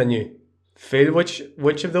gold within you. Feel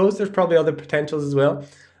which of those. There's probably other potentials as well,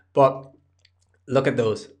 but look at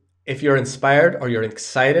those. If you're inspired or you're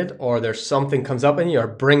excited or there's something comes up in you or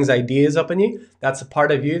brings ideas up in you, that's a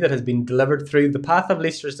part of you that has been delivered through the path of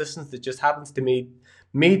least resistance that just happens to me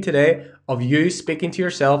today, of you speaking to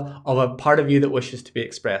yourself, of a part of you that wishes to be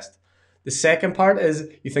expressed. The second part is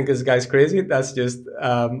you think this guy's crazy. That's just,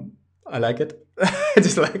 I like it. I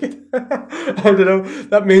just like it. I don't know.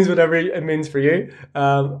 That means whatever it means for you.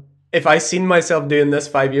 If I seen myself doing this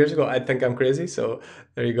 5 years ago, I'd think I'm crazy. So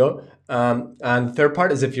there you go. And the third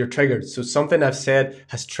part is if you're triggered. So something I've said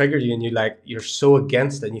has triggered you and you're so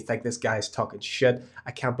against it and you think this guy's talking shit.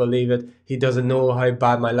 I can't believe it. He doesn't know how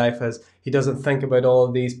bad my life is. He doesn't think about all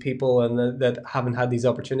of these people and that haven't had these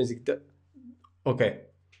opportunities. Okay.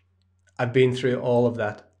 I've been through all of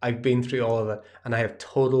that. I've been through all of it. And I have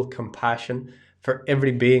total compassion for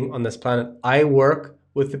every being on this planet. I work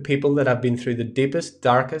with the people that have been through the deepest,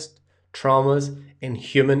 darkest traumas in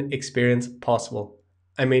human experience possible.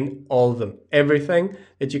 I mean, all of them. Everything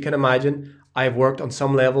that you can imagine, I've worked on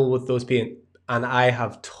some level with those beings. And I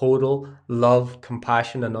have total love,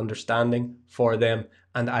 compassion, and understanding for them.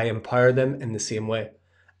 And I empower them in the same way.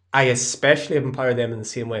 I especially empower them in the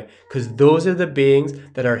same way because those are the beings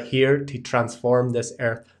that are here to transform this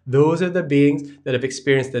earth. Those are the beings that have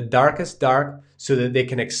experienced the darkest dark so that they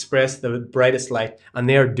can express the brightest light. And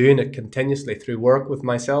they are doing it continuously through work with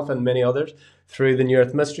myself and many others, through the New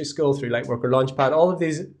Earth Mystery School, through Lightworker Launchpad, all of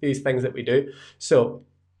these things that we do. So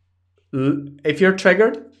if you're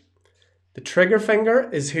triggered, the trigger finger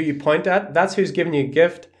is who you point at. That's who's giving you a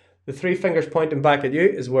gift. The three fingers pointing back at you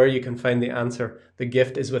is where you can find the answer. The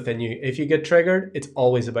gift is within you. If you get triggered, it's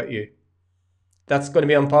always about you. That's going to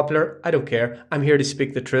be unpopular. I don't care. I'm here to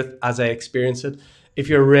speak the truth as I experience it. If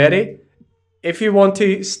you're ready, if you want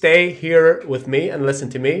to stay here with me and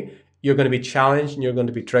listen to me, you're going to be challenged and you're going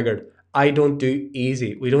to be triggered. I don't do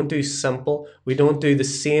easy. We don't do simple. We don't do the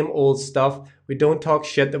same old stuff. We don't talk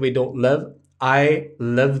shit that we don't live. I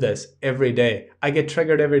live this every day. I get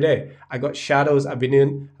triggered every day. I got shadows I've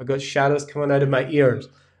got shadows coming out of my ears,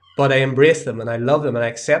 but I embrace them and I love them and I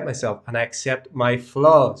accept myself and I accept my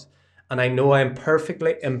flaws. And I know I am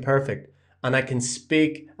perfectly imperfect and I can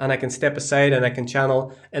speak and I can step aside and I can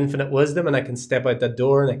channel infinite wisdom and I can step out that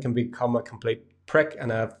door and I can become a complete prick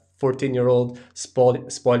and a 14-year-old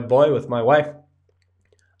spoiled boy with my wife.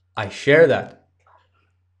 I share that.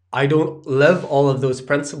 I don't live all of those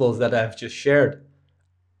principles that I've just shared.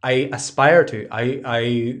 I aspire to.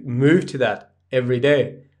 I move to that every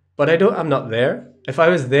day. But I'm not there. If I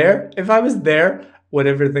was there with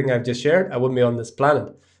everything I've just shared, I wouldn't be on this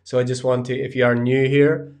planet. So I just want to, if you are new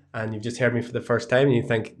here and you've just heard me for the first time and you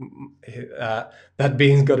think that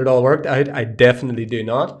being's got it all worked out, I definitely do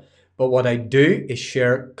not. But what I do is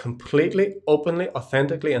share completely, openly,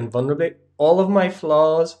 authentically, and vulnerably all of my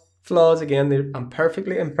flaws again. I'm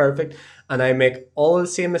perfectly imperfect and I make all the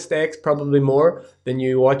same mistakes, probably more than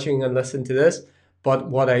you watching and listening to this. But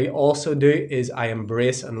what I also do is I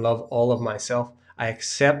embrace and love all of myself. I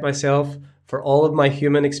accept myself for all of my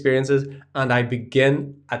human experiences and I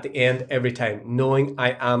begin at the end every time knowing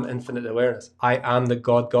I am infinite awareness. I am the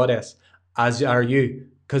God Goddess, as are you.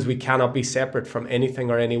 because we cannot be separate from anything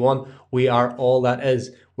or anyone. We are all that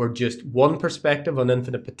is. We're just one perspective on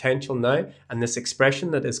infinite potential now. And this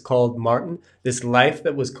expression that is called Martin, this life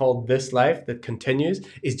that was called this life that continues,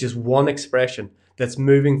 is just one expression that's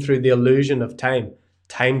moving through the illusion of time.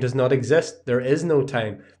 Time does not exist. There is no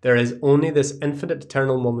time. There is only this infinite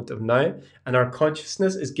eternal moment of now. And our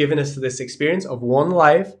consciousness is giving us this experience of one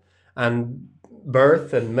life and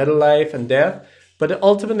birth and middle life and death. But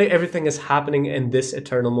ultimately, everything is happening in this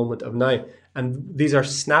eternal moment of now. And these are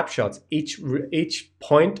snapshots. Each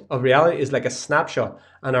point of reality is like a snapshot.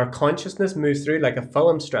 And our consciousness moves through like a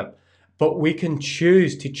film strip. But we can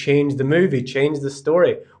choose to change the movie, change the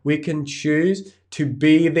story. We can choose to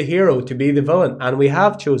be the hero, to be the villain. And we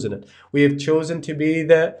have chosen it. We have chosen to be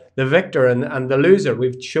the victor and the loser.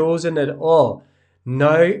 We've chosen it all.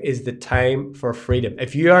 Now is the time for freedom.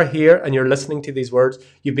 If you are here and you're listening to these words,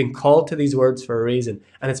 you've been called to these words for a reason.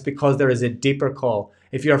 And it's because there is a deeper call.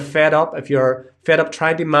 If you're fed up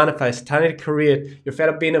trying to manifest, trying to create, you're fed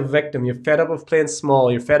up being a victim, you're fed up of playing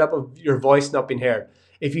small, you're fed up of your voice not being heard.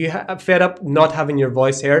 If you are fed up not having your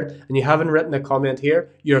voice heard and you haven't written a comment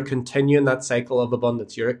here, you're continuing that cycle of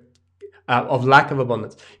abundance. Of lack of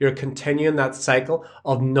abundance. You're continuing that cycle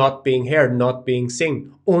of not being heard, not being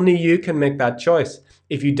seen. Only you can make that choice.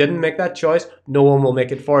 If you didn't make that choice, no one will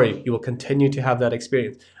make it for you. You will continue to have that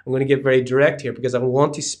experience. I'm going to get very direct here because I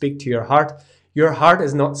want to speak to your heart. Your heart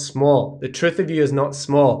is not small. The truth of you is not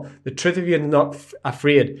small. The truth of you is not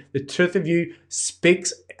afraid. The truth of you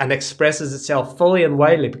speaks and expresses itself fully and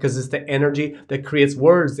widely because it's the energy that creates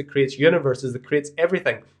worlds, that creates universes, that creates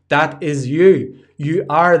everything. That is you. You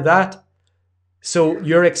are that. So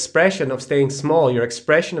your expression of staying small, your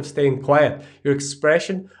expression of staying quiet, your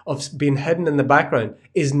expression of being hidden in the background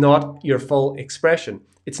is not your full expression.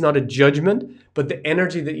 It's not a judgment, but the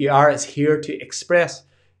energy that you are is here to express.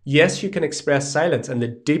 Yes, you can express silence, and the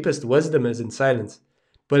deepest wisdom is in silence.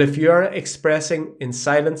 But if you're expressing in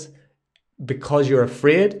silence because you're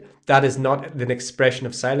afraid, that is not an expression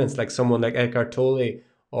of silence like someone like Eckhart Tolle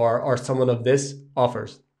or someone of this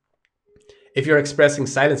offers. If you're expressing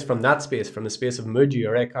silence from that space, from the space of Mooji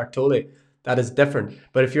or Eckhart Tolle, that is different.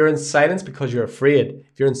 But if you're in silence because you're afraid,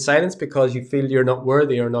 if you're in silence because you feel you're not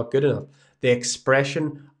worthy or not good enough, the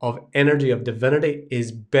expression of energy, of divinity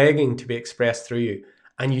is begging to be expressed through you.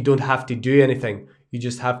 And you don't have to do anything. You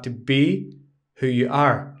just have to be who you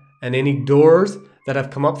are. And any doors that have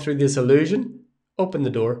come up through this illusion, open the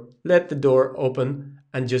door, let the door open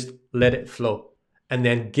and just let it flow. And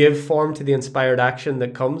then give form to the inspired action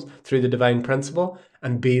that comes through the divine principle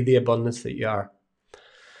and be the abundance that you are.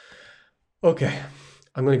 Okay,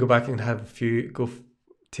 I'm going to go back and have go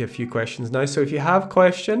to a few questions now. So if you have a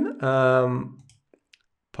question,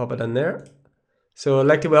 pop it in there. So I'd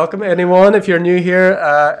like to welcome anyone if you're new here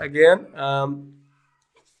again.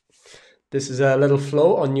 This is a little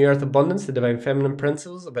flow on New Earth Abundance, the divine feminine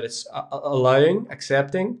principles, but it's allowing,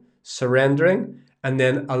 accepting, surrendering, and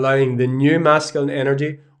then allowing the new masculine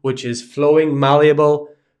energy, which is flowing, malleable,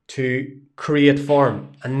 to create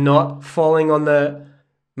form and not falling on the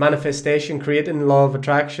manifestation, creating law of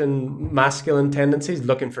attraction, masculine tendencies,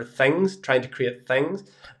 looking for things, trying to create things,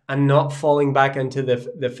 and not falling back into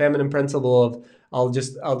the feminine principle of I'll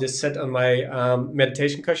just sit on my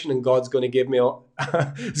meditation cushion and God's going to give me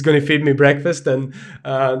He's going to feed me breakfast and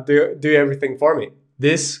do everything for me.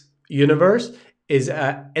 This universe is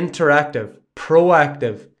an interactive,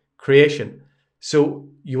 proactive creation. So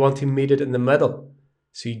you want to meet it in the middle.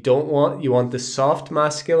 So you want the soft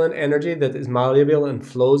masculine energy that is malleable and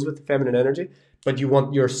flows with the feminine energy, but you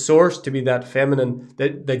want your source to be that feminine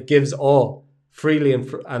that gives all freely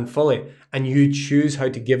and fully, and you choose how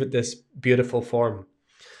to give it this beautiful form.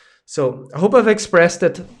 So I hope I've expressed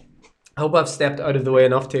it. I hope I've stepped out of the way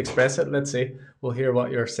enough to express it. Let's see. We'll hear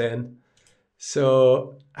what you're saying.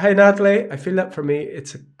 So, hi Natalie. I feel that for me,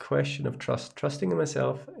 it's a question of trust. Trusting in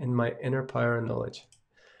myself, in my inner power and knowledge.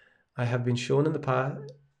 I have been shown in the past.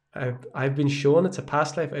 I've been shown it's a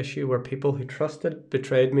past life issue where people who trusted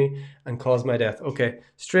betrayed me and caused my death. Okay,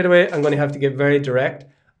 straight away, I'm going to have to get very direct.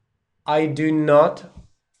 I've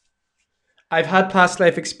had past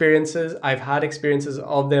life experiences. I've had experiences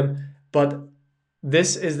of them, but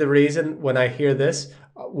this is the reason when I hear this,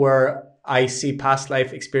 where I see past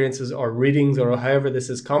life experiences or readings or however this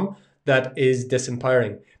has come, that is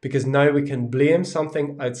disempowering, because now we can blame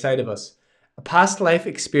something outside of us. A past life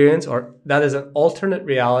experience, or that is an alternate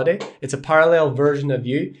reality, it's a parallel version of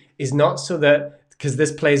you, is not so that, because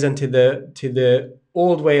this plays into the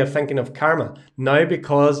old way of thinking of karma. Now,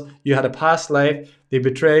 because you had a past life, they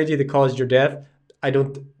betrayed you, they caused your death,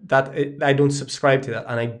 I don't subscribe to that,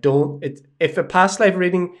 and I don't. If a past life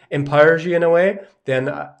reading empowers you in a way, then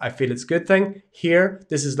I feel it's a good thing. Here,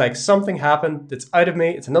 this is like something happened that's out of me.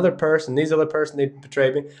 It's another person. These other person, they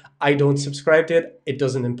betrayed me. I don't subscribe to it. It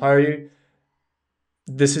doesn't empower you.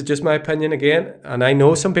 This is just my opinion again, and I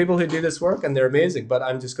know some people who do this work and they're amazing, but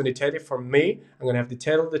I'm just going to tell you, for me, I'm going to have to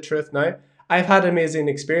tell the truth now. I've had amazing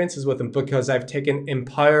experiences with them because I've taken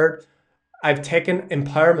empowerment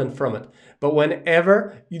from it. But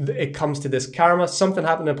whenever it comes to this karma, something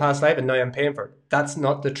happened in a past life and now I'm paying for it. That's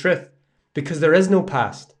not the truth, because there is no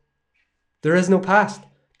past. There is no past.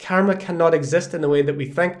 Karma cannot exist in the way that we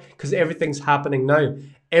think, because everything's happening now.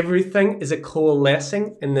 Everything is a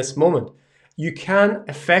coalescing in this moment. You can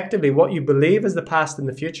effectively, what you believe is the past and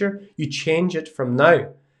the future, you change it from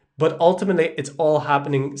now. But ultimately, it's all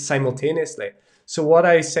happening simultaneously. So what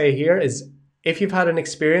I say here is, if you've had an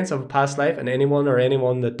experience of a past life, and anyone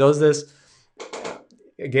that does this,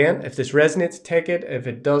 again, if this resonates, take it. If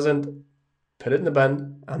it doesn't, put it in the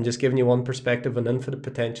bin. I'm just giving you one perspective on infinite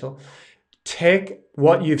potential. Take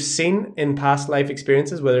what you've seen in past life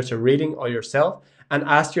experiences, whether it's a reading or yourself, and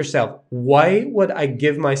ask yourself, why would I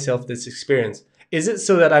give myself this experience? Is it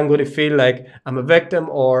so that I'm going to feel like I'm a victim,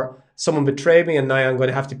 or someone betrayed me and now I'm going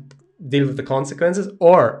to have to deal with the consequences?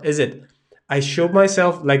 Or is it, I showed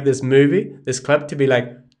myself, like this movie, this clip, to be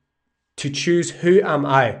like, to choose, who am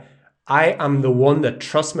I? I am the one that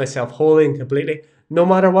trusts myself wholly and completely, no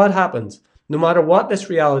matter what happens. No matter what this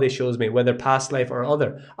reality shows me, whether past life or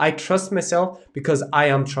other, I trust myself because I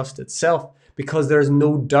am trust itself. Because there's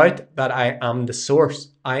no doubt that I am the source.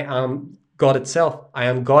 I am God itself. I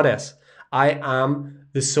am Goddess. I am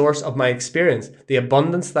the source of my experience. The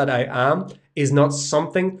abundance that I am is not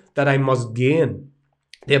something that I must gain.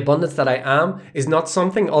 The abundance that I am is not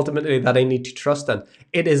something ultimately that I need to trust in.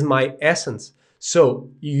 It is my essence.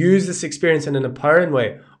 So use this experience in an empowering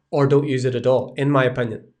way, or don't use it at all, in my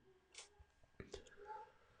opinion.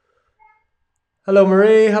 Hello,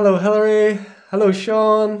 Marie. Hello, Hillary. Hello,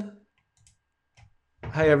 Sean.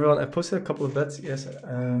 Hi, everyone. I posted a couple of bits. Yes.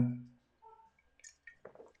 A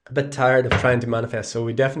bit tired of trying to manifest. So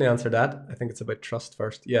we definitely answered that. I think it's about trust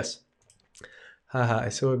first. Yes. Haha, I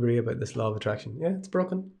so agree about this law of attraction. Yeah, it's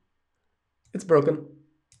broken. It's broken.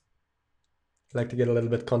 I like to get a little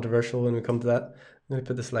bit controversial when we come to that. I'm going to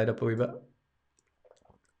put the slide up a wee bit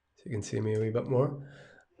so you can see me a wee bit more.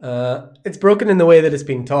 It's broken in the way that it's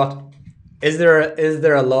being taught. Is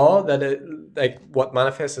there a law that like what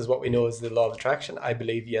manifests is what we know is the law of attraction? I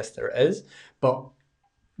believe yes, there is, but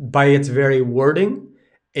by its very wording,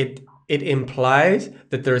 it implies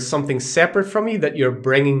that there is something separate from you that you're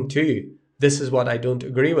bringing to you. This is what I don't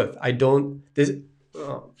agree with. That's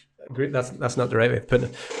not the right way of putting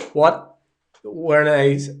it.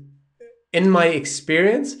 In my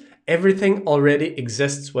experience, everything already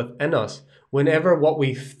exists within us. Whenever what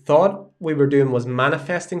we thought we were doing was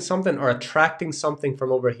manifesting something or attracting something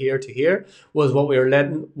from over here to here, was what we were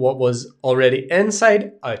letting what was already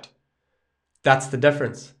inside out. That's the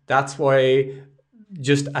difference. That's why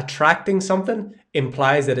just attracting something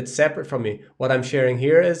implies that it's separate from you. What I'm sharing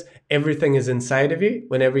here is everything is inside of you.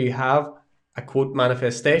 Whenever you have a quote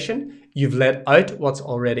manifestation, you've let out what's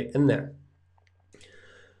already in there.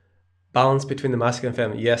 Balance between the masculine and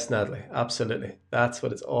feminine. Yes, Natalie, absolutely. That's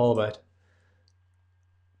what it's all about.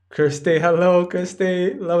 Kirsty, hello,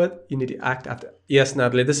 Kirsty. Love it. You need to act after. Yes,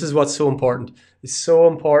 Natalie, this is what's so important. It's so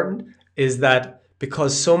important is that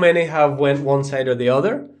because so many have went one side or the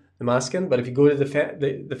other, the masculine, but if you go to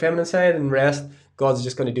the feminine side and rest, God's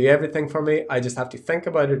just going to do everything for me. I just have to think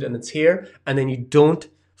about it and it's here. And then you don't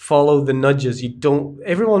follow the nudges. We've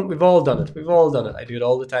all done it. We've all done it. I do it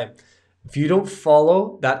all the time. If you don't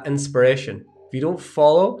follow that inspiration, if you don't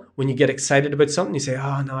follow when you get excited about something, you say,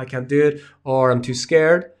 oh, no, I can't do it, or I'm too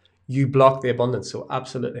scared, you block the abundance. So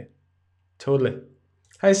absolutely. Totally.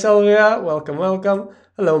 Hi, Sylvia. Welcome, welcome.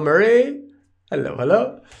 Hello, Marie. Hello,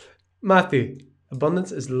 hello. Matthew,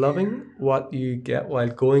 abundance is loving what you get while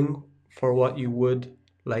going for what you would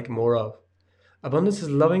like more of. Abundance is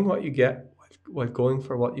loving what you get while going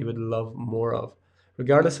for what you would love more of,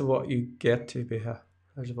 regardless of what you get to be happy.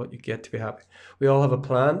 What you get to be happy. We all have a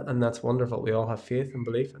plan, and that's wonderful. We all have faith and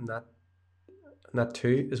belief, and that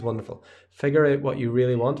too is wonderful. Figure out what you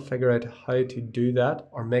really want, figure out how to do that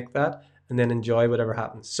or make that, and then enjoy whatever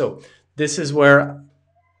happens. So this is where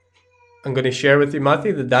I'm going to share with you,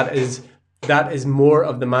 Matthew, that is more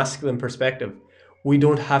of the masculine perspective. We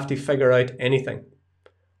don't have to figure out anything.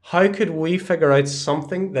 How could we figure out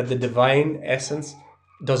something that the divine essence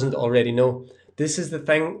doesn't already know? This is the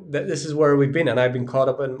thing, this is where we've been, and I've been caught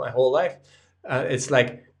up in my whole life. It's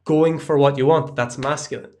like going for what you want. That's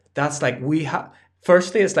masculine. That's like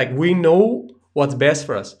Firstly, it's like we know what's best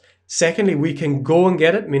for us. Secondly, we can go and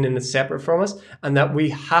get it, meaning it's separate from us, and that we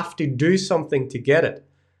have to do something to get it.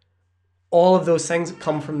 All of those things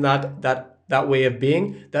come from that way of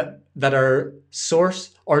being, that our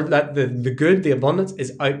source, or that the good, the abundance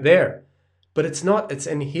is out there. But it's not, it's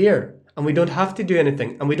in here. And we don't have to do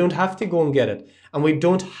anything, and we don't have to go and get it. And we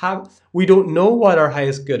don't know what our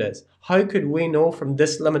highest good is. How could we know from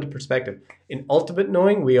this limited perspective? In ultimate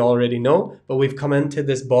knowing, we already know, but we've come into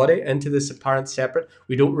this body, into this apparent separate.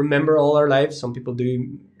 We don't remember all our lives. Some people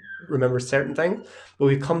do remember certain things, but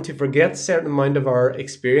we've come to forget a certain amount of our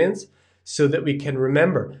experience so that we can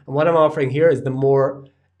remember. And what I'm offering here is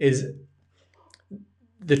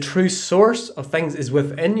the true source of things is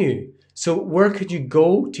within you. So where could you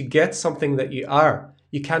go to get something that you are?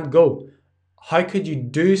 You can't go. How could you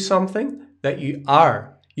do something that you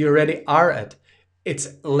are? You already are it. It's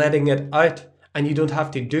letting it out, and you don't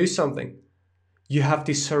have to do something. You have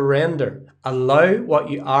to surrender. Allow what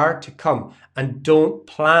you are to come, and don't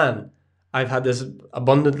plan. I've had this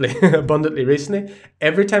abundantly recently.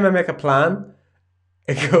 Every time I make a plan,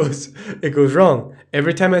 it goes wrong.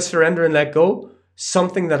 Every time I surrender and let go,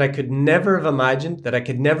 something that I could never have imagined, that I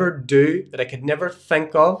could never do, that I could never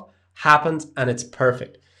think of, happens, and it's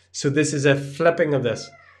perfect. So this is a flipping of this.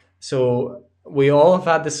 So we all have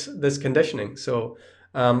had this conditioning. So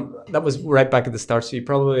that was right back at the start. So you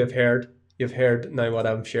probably you've heard now what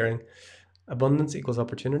I'm sharing. Abundance equals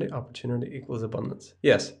opportunity. Opportunity equals abundance.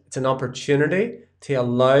 Yes, it's an opportunity to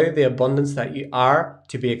allow the abundance that you are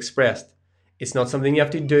to be expressed. It's not something you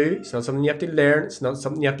have to do. It's not something you have to learn. It's not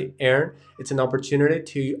something you have to earn. It's an opportunity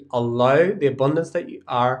to allow the abundance that you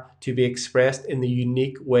are to be expressed in the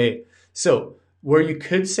unique way. So where you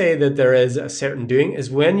could say that there is a certain doing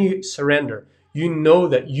is when you surrender. You know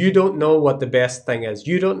that you don't know what the best thing is.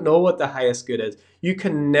 You don't know what the highest good is. You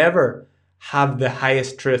can never have the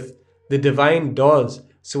highest truth. The divine does.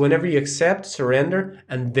 So whenever you accept, surrender,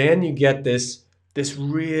 and then you get this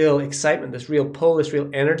real excitement, this real pull, this real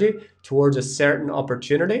energy towards a certain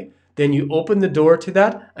opportunity, then you open the door to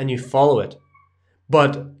that and you follow it.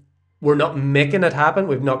 But we're not making it happen.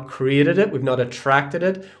 We've not created it. We've not attracted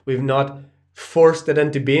it. We've not forced it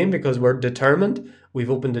into being because we're determined.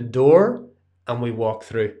 We've opened the door and we walk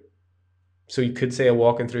through. So you could say a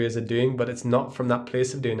walking through is a doing, but it's not from that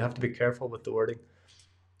place of doing. You have to be careful with the wording.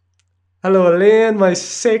 Hello, Elaine, my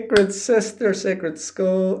sacred sister, sacred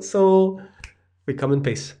soul. We come in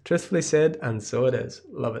peace. Truthfully said, and so it is.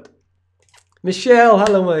 Love it. Michelle,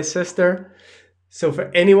 hello, my sister. So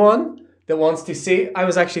for anyone that wants to see, I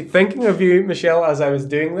was actually thinking of you, Michelle, as I was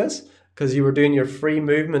doing this, because you were doing your free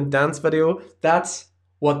movement dance video. That's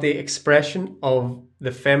what the expression of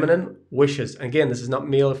the feminine wishes. Again, this is not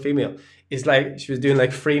male or female. It's like she was doing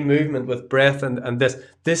like free movement with breath and this.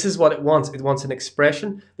 This is what it wants. It wants an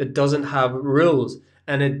expression that doesn't have rules,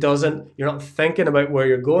 and you're not thinking about where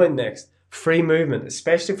you're going next. Free movement,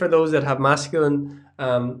 especially for those that have masculine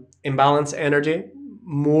imbalance energy,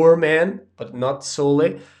 more men, but not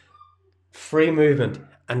solely. Free movement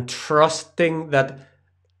and trusting that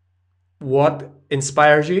what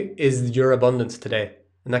inspires you is your abundance today.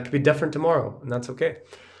 And that could be different tomorrow, and that's okay.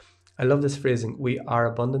 I love this phrasing. We are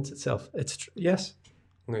abundance itself. Yes,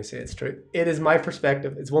 I'm going to say it's true. It is my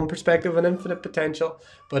perspective. It's one perspective of infinite potential,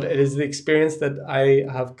 but it is the experience that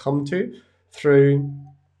I have come to through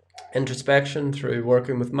introspection, through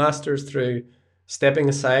working with masters, through stepping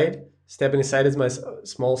aside as my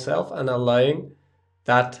small self and allowing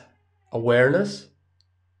that awareness,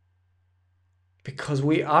 because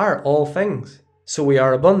we are all things. So we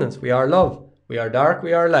are abundance, we are love, we are dark,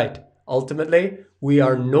 we are light. Ultimately, we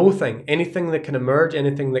are no thing. Anything that can emerge,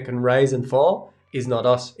 anything that can rise and fall is not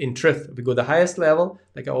us. In truth, if we go to the highest level,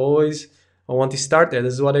 like I want to start there.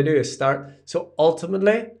 This is what I do, is start. So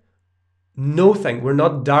ultimately, nothing. We're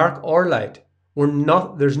not dark or light.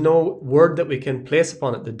 There's no word that we can place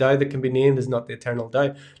upon it. The Tao that can be named is not the eternal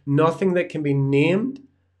Tao. Nothing that can be named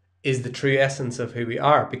is the true essence of who we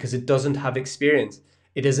are, because it doesn't have experience.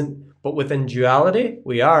 It isn't, but within duality,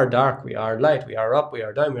 we are dark, we are light, we are up, we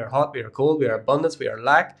are down, we are hot, we are cold, we are abundance, we are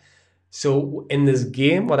lack. So in this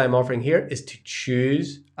game, what I'm offering here is to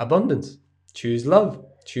choose abundance, choose love,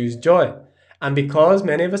 choose joy. And because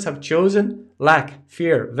many of us have chosen lack,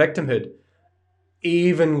 fear, victimhood,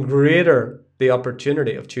 even greater the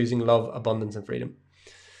opportunity of choosing love, abundance, and freedom.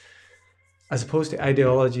 As opposed to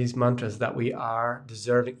ideologies, mantras that we are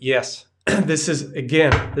deserving. Yes, this is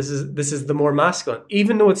the more masculine.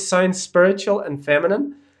 Even though it sounds spiritual and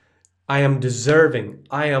feminine, I am deserving,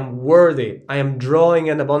 I am worthy, I am drawing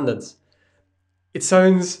in abundance. It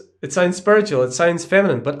sounds spiritual, it sounds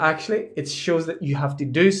feminine, but actually it shows that you have to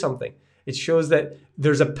do something. It shows that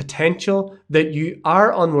there's a potential that you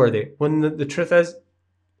are unworthy, when the truth is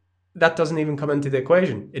that doesn't even come into the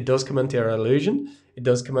equation. It does come into our illusion. It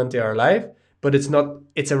does come into our life, but it's not,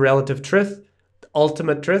 it's a relative truth. The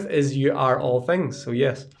ultimate truth is you are all things. So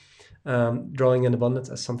yes, drawing in abundance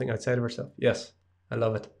as something outside of ourselves. Yes, I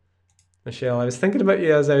love it. Michelle, I was thinking about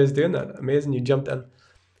you as I was doing that. Amazing, you jumped in.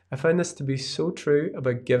 I find this to be so true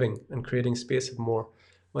about giving and creating space of more.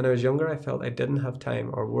 When I was younger, I felt I didn't have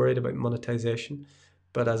time or worried about monetization.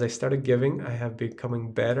 But as I started giving, I have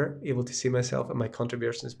becoming better, able to see myself and my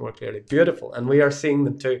contributions more clearly. Beautiful. And we are seeing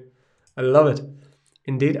them too. I love it.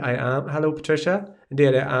 Indeed, I am. Hello, Patricia.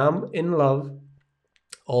 Indeed, I am in love,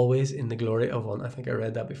 always in the glory of one. I think I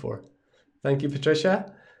read that before. Thank you,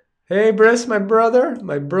 Patricia. Hey, Briss, my brother,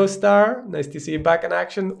 my bro star. Nice to see you back in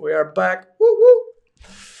action. We are back. Woo woo.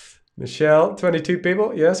 Michelle, 22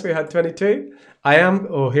 people. Yes, we had 22. I am.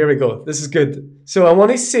 Oh, here we go. This is good. So I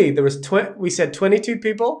want to see, there was we said 22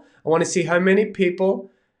 people. I want to see how many people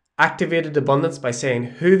activated abundance by saying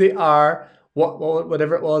who they are,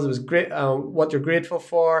 whatever it was great, what you're grateful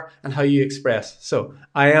for, and how you express. So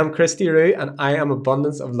I am Christy Rue, and I am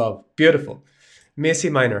abundance of love. Beautiful. Macy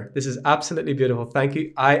Minor, this is absolutely beautiful. Thank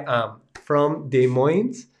you. I am from Des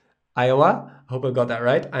Moines, Iowa. I hope I got that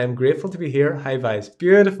right. I am grateful to be here. High vibes.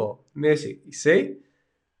 Beautiful. Macy, you see?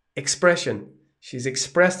 Expression. She's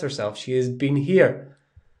expressed herself. She has been here.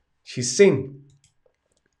 She's seen.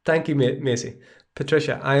 Thank you, Macy.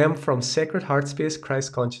 Patricia, I am from Sacred Heart Space,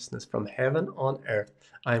 Christ Consciousness, from heaven on earth.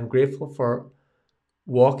 I am grateful for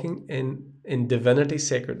walking in divinity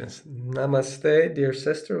sacredness. Namaste, dear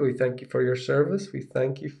sister. We thank you for your service. We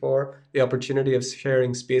thank you for the opportunity of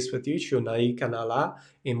sharing space with you. Shunai kanala,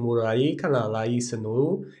 imurai kanala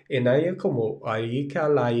isanu, enaya como aika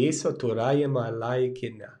laiso turaya malai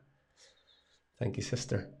kina. Thank you,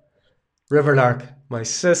 sister. Riverlark, my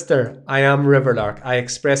sister, I am Riverlark. I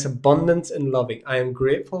express abundance in loving. I am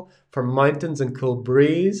grateful for mountains and cool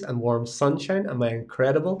breeze and warm sunshine and my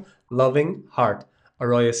incredible loving heart.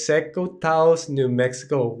 Arroyo Seco, Taos, New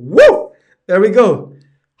Mexico. Woo! There we go.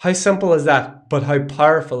 How simple is that? But how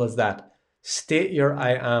powerful is that? State your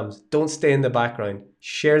I ams. Don't stay in the background.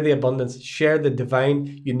 Share the abundance. Share the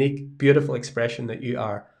divine, unique, beautiful expression that you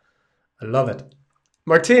are. I love it.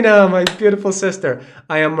 Martina, my beautiful sister.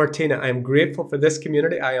 I am Martina. I am grateful for this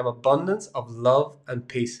community. I am abundance of love and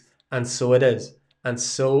peace. And so it is. And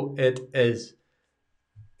so it is.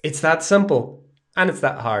 It's that simple. And it's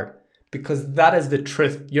that hard. Because that is the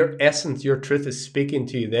truth. Your essence, your truth is speaking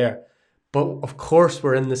to you there. But of course,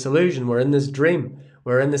 we're in this illusion. We're in this dream.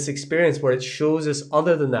 We're in this experience where it shows us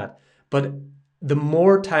other than that. But the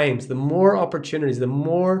more times, the more opportunities, the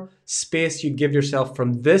more space you give yourself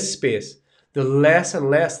from this space, the less and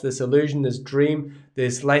less this illusion, this dream,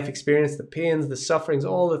 this life experience, the pains, the sufferings,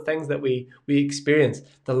 all the things that we experience,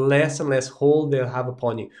 the less and less hold they'll have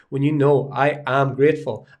upon you. When you know, I am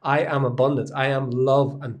grateful, I am abundance, I am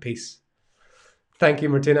love and peace. Thank you,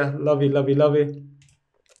 Martina. Love you, love you, love you.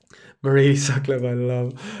 Marie Sutcliffe, I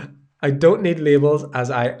love. I don't need labels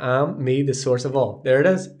as I am me, the source of all. There it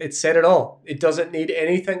is. It said it all. It doesn't need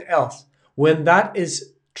anything else. When that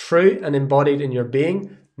is true and embodied in your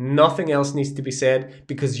being, nothing else needs to be said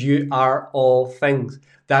because you are all things.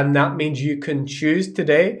 Then that means you can choose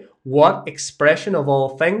today what expression of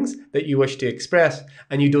all things that you wish to express.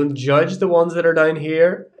 And you don't judge the ones that are down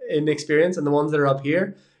here in experience and the ones that are up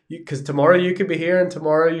here. Because tomorrow you could be here and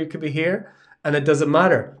tomorrow you could be here. And it doesn't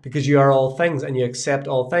matter because you are all things and you accept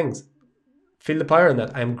all things. Feel the power in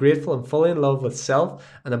that. I am grateful and fully in love with self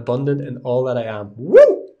and abundant in all that I am.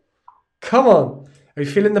 Woo! Come on. Are you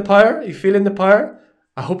feeling the power? Are you feeling the power?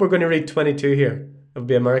 I hope we're going to read 22 here. It would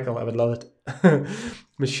be a miracle. I would love it.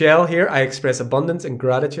 Michelle here. I express abundance and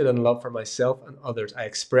gratitude and love for myself and others. I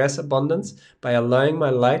express abundance by allowing my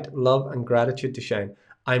light, love, and gratitude to shine.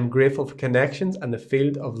 I'm grateful for connections and the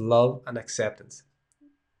field of love and acceptance.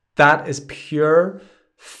 That is pure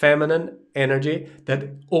feminine energy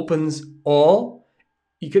that opens all.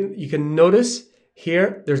 You can notice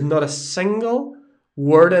here, there's not a single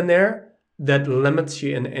word in there that limits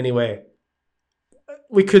you in any way.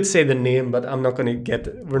 We could say the name, but I'm not going to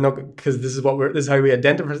get. We're not, because this is how we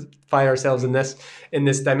identify ourselves in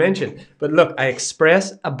this dimension. But look, I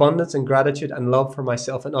express abundance and gratitude and love for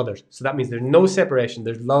myself and others. So that means there's no separation.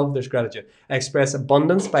 There's love. There's gratitude. I express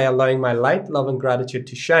abundance by allowing my light, love, and gratitude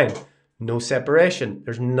to shine. No separation.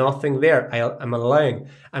 There's nothing there. I'm allowing.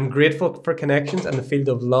 I'm grateful for connections and the field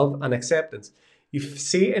of love and acceptance. You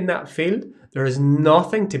see, in that field, there is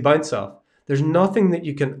nothing to bounce off. There's nothing that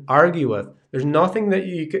you can argue with. There's nothing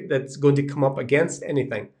that's going to come up against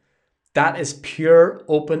anything. That is pure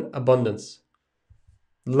open abundance.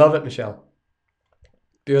 Love it, Michelle.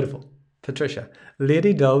 Beautiful. Patricia.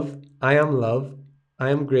 Lady Dove, I am love. I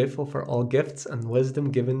am grateful for all gifts and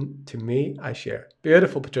wisdom given to me, I share.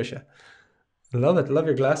 Beautiful, Patricia. Love it. Love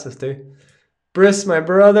your glasses too. Briss, my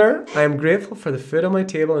brother, I am grateful for the food on my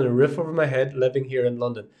table and a roof over my head living here in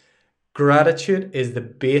London. Gratitude is the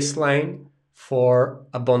baseline for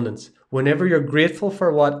abundance. Whenever you're grateful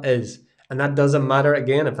for what is, and that doesn't matter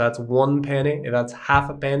again if that's 1 penny, if that's half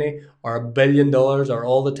a penny, or $1 billion, or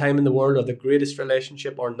all the time in the world, or the greatest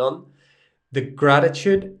relationship, or none. The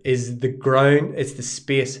gratitude is the ground, it's the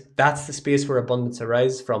space. That's the space where abundance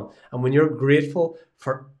arises from. And when you're grateful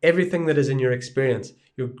for everything that is in your experience,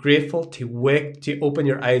 you're grateful to open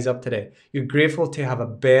your eyes up today. You're grateful to have a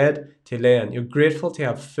bed to lay in. You're grateful to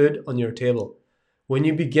have food on your table. When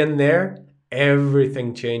you begin there,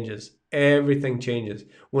 everything changes. Everything changes.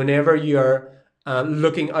 Whenever you're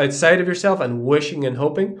looking outside of yourself and wishing and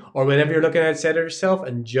hoping, or whenever you're looking outside of yourself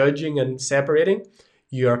and judging and separating,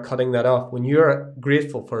 you are cutting that off. When you're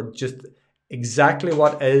grateful for just exactly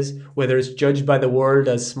what is, whether it's judged by the world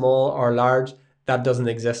as small or large, that doesn't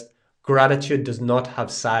exist. Gratitude does not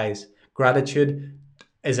have size. Gratitude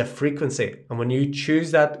is a frequency. And when you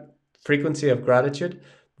choose that frequency of gratitude,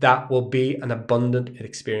 that will be an abundant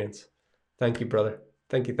experience. Thank you, brother.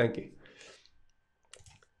 Thank you, thank you.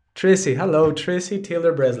 Tracy, hello, Tracy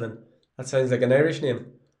Taylor Breslin. That sounds like an Irish name.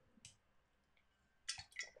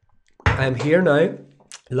 I am here now,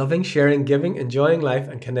 loving, sharing, giving, enjoying life,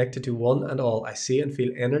 and connected to one and all. I see and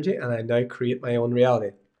feel energy, and I now create my own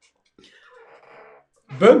reality.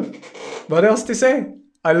 Boom! What else to say?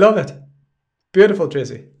 I love it. Beautiful,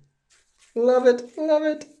 Tracy. Love it, love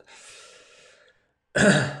it.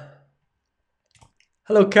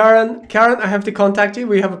 Hello, Karen. Karen, I have to contact you.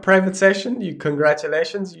 We have a private session.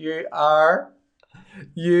 Congratulations. We're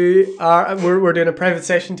doing a private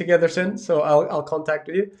session together soon, so I'll contact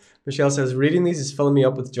you. Michelle says, reading these is filling me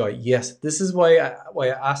up with joy. Yes, this is why I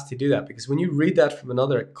asked to do that, because when you read that from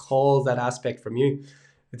another, it calls that aspect from you.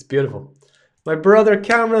 It's beautiful. My brother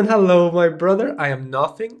Cameron, hello, my brother. I am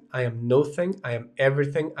nothing. I am nothing. I am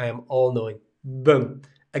everything. I am all knowing. Boom.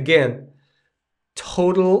 Again,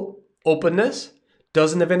 total openness.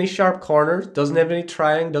 Doesn't have any sharp corners. Doesn't have any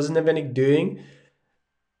trying. Doesn't have any doing.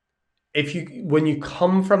 When you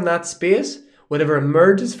come from that space, whatever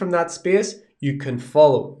emerges from that space, you can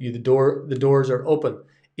follow. The doors are open.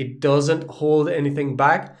 It doesn't hold anything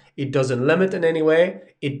back. It doesn't limit in any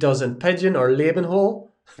way. It doesn't pigeon or label.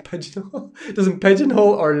 It doesn't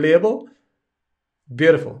pigeonhole or label.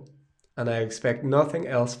 Beautiful. And I expect nothing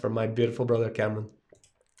else from my beautiful brother Cameron.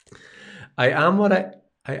 I am what I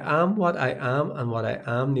am, and what I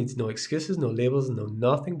am needs no excuses, no labels, no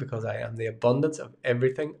nothing, because I am the abundance of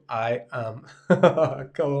everything I am.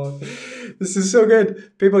 Come on. This is so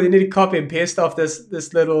good. People, you need to copy and paste off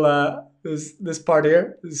this little this part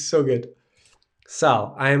here. This is so good.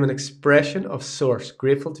 Sal, I am an expression of source,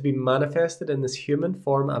 grateful to be manifested in this human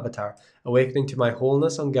form avatar, awakening to my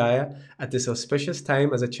wholeness on Gaia at this auspicious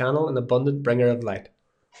time as a channel and abundant bringer of light.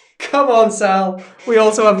 Come on, Sal. We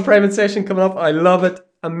also have a private session coming up. I love it.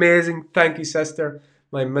 Amazing. Thank you, sister.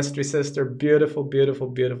 My mystery sister. Beautiful, beautiful,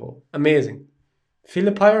 beautiful. Amazing. Feel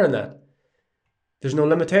the power in that. There's no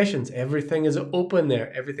limitations. Everything is open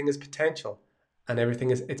there. Everything is potential. And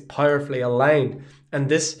it's powerfully aligned. And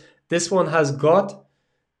this one has got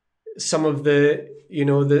some of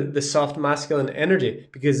the soft masculine energy,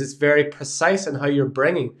 because it's very precise in how you're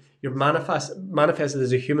manifested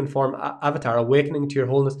as a human form avatar, awakening to your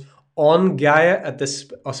wholeness on Gaia at this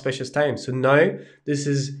auspicious time. So now this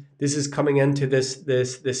is coming into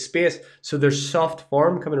this space. So there's soft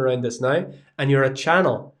form coming around this now, and you're a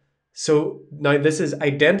channel. So now this is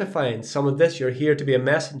identifying some of this. You're here to be a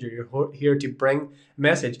messenger. You're here to bring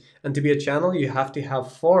message. And to be a channel, you have to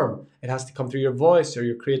have form. It has to come through your voice or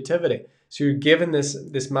your creativity. So you're given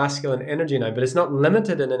this masculine energy now, but it's not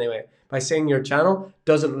limited in any way. By saying your channel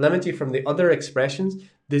doesn't limit you from the other expressions.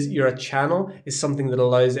 You're a channel is something that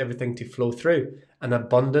allows everything to flow through. An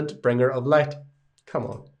abundant bringer of light. Come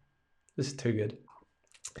on. This is too good.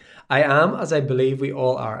 I am, as I believe we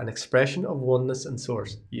all are, an expression of oneness and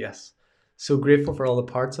source. Yes. So grateful for all the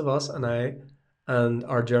parts of us and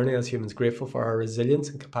our journey as humans. Grateful for our resilience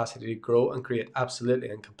and capacity to grow and create. Absolutely.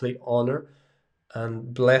 And complete honor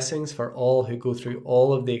and blessings for all who go through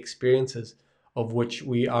all of the experiences of which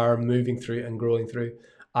we are moving through and growing through.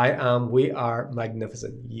 We are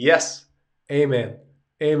magnificent. Yes. Amen.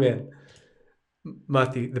 Amen.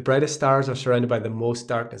 Matthew, the brightest stars are surrounded by the most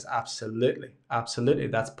darkness. Absolutely. Absolutely.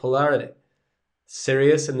 That's polarity.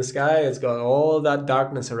 Sirius in the sky has got all that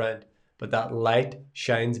darkness around, but that light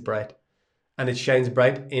shines bright. And it shines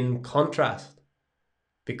bright in contrast.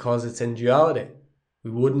 because it's in duality.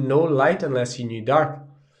 We wouldn't know light unless you knew dark.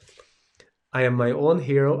 I am my own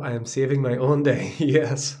hero. I am saving my own day.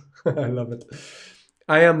 Yes, I love it.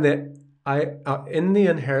 I am the I in the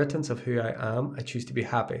inheritance of who I am. I choose to be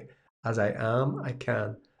happy as I am. I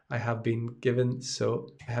can. I have been given, so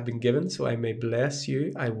I may bless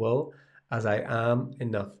you. I will, as I am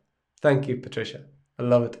enough. Thank you, Patricia. I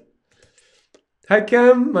love it. Hi,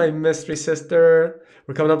 Kim, my mystery sister.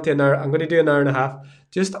 We're coming up to an hour. I'm going to do an hour and a half.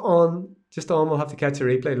 Just on. We'll have to catch a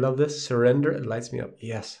replay. Love this. Surrender. It lights me up.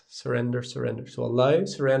 Yes. Surrender. Surrender. So allow,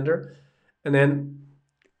 surrender, and then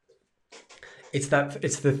it's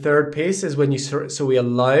the third piece is when so we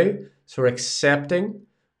allow, so we're accepting.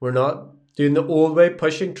 We're not doing the old way,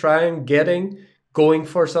 pushing, trying, getting, going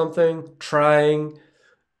for something, trying.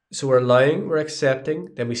 So we're allowing, we're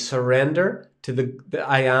accepting, then we surrender to the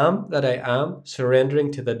I am that I am,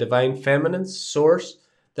 surrendering to the divine feminine source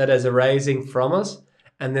that is arising from us.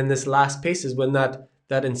 And then this last piece is when that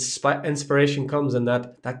inspiration comes and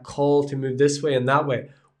that call to move this way and that way.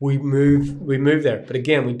 We move there. But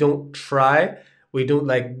again, we don't try. We don't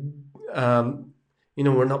we're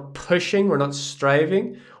not pushing, we're not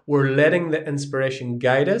striving. We're letting the inspiration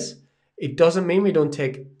guide us. It doesn't mean we don't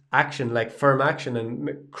take action, like firm action,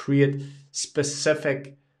 and create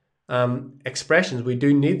specific expressions. We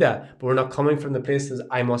do need that, but we're not coming from the places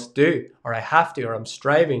I must do, or I have to, or I'm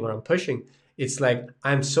striving, or I'm pushing. It's like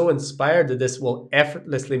I'm so inspired that this will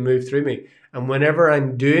effortlessly move through me. And whenever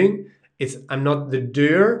I'm doing, I'm not the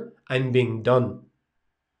doer, I'm being done.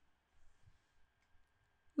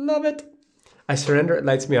 Love it. I surrender, it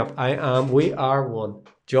lights me up. We are one.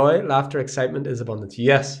 Joy, laughter, excitement is abundance.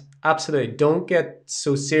 Yes, absolutely. Don't get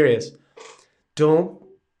so serious. Don't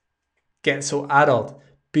get so adult.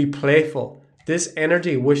 Be playful. This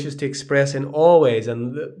energy wishes to express in all ways,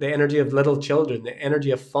 and the energy of little children, the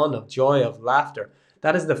energy of fun, of joy, of laughter.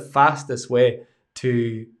 That is the fastest way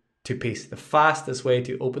to peace, the fastest way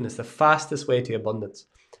to openness, the fastest way to abundance.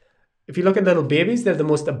 If you look at little babies, they're the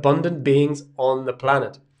most abundant beings on the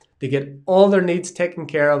planet. They get all their needs taken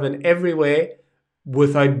care of in every way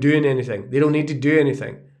without doing anything. They don't need to do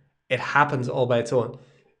anything. It happens all by its own.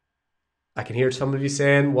 I can hear some of you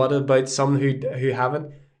saying, what about some who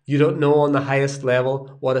haven't? You don't know on the highest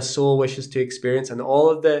level what a soul wishes to experience, and all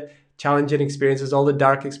of the challenging experiences, all the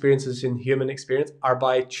dark experiences in human experience are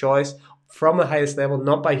by choice from the highest level,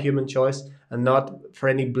 not by human choice, and not for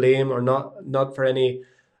any blame, or not for any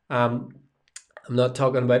I'm not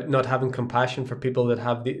talking about not having compassion for people that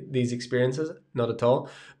have these experiences, not at all.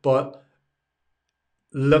 But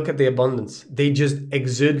look at the abundance. They just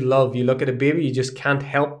exude love. You look at a baby, you just can't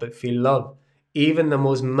help but feel love. Even the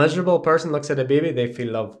most miserable person looks at a baby, they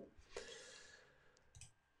feel love.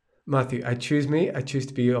 Matthew, I choose me. I choose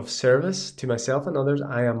to be of service to myself and others.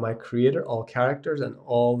 I am my creator, all characters and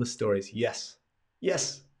all the stories. Yes.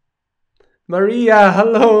 Yes. Maria,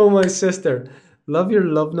 hello, my sister. Love your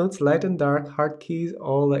love notes, light and dark, heart keys,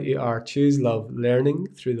 all that you are. Choose love, learning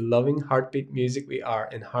through the loving heartbeat music we are.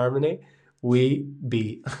 In harmony, we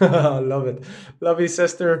be. Love it. Love you,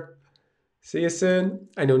 sister. See you soon.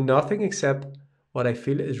 I know nothing except what I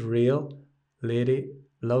feel is real. Lady,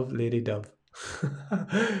 love, Lady Dove.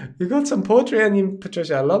 You got some poetry on you,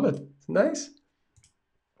 Patricia. I love it. It's nice.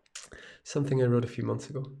 Something I wrote a few months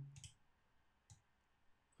ago.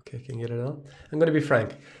 Okay, can you get it on? I'm going to be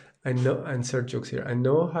frank. I know, insert jokes here. I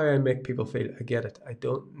know how I make people feel. I get it. I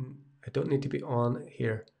don't need to be on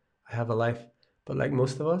here. I have a life, but like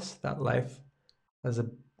most of us, that life has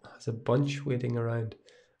a bunch waiting around.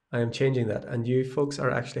 I am changing that, and you folks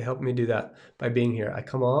are actually helping me do that by being here. I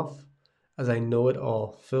come off as I know it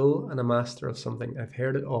all, full and a master of something. I've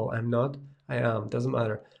heard it all. I'm not. I am. Doesn't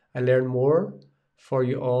matter. I learn more for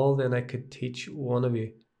you all than I could teach one of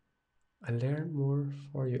you. I learn more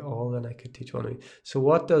for you all than I could teach one of you. So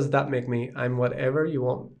what does that make me? I'm whatever you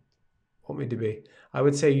want me to be. I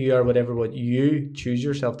would say you are whatever what you choose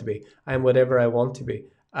yourself to be. I'm whatever I want to be.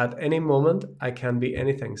 At any moment, I can be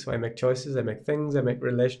anything. So I make choices, I make things, I make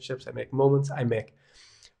relationships, I make moments,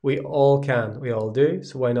 We all can, we all do.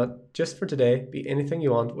 So why not, just for today, be anything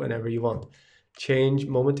you want whenever you want. Change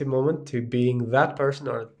moment to moment to being that person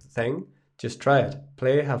or thing. Just try it.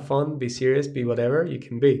 Play, have fun, be serious, be whatever you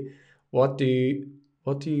can be. What do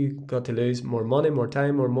you got to lose? More money, more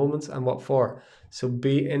time, more moments, and what for? So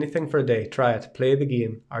be anything for a day. Try it. Play the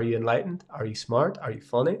game. Are you enlightened? Are you smart? Are you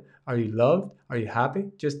funny? Are you loved? Are you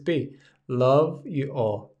happy? Just be. Love you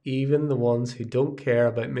all, even the ones who don't care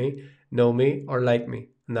about me, know me, or like me.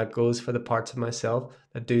 And that goes for the parts of myself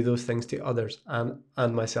that do those things to others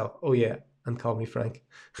and myself. Oh yeah, and call me Frank.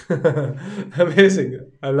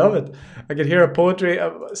 Amazing. I love it. I could hear a poetry,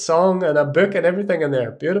 a song, and a book and everything in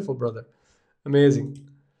there. Beautiful, brother. Amazing.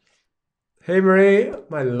 Hey, Marie.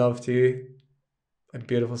 My love to you. My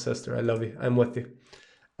beautiful sister. I love you. I'm with you.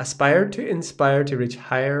 Aspire to inspire to reach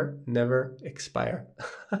higher, never expire.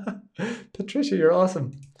 Patricia, you're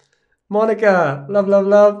awesome. Monica, love, love,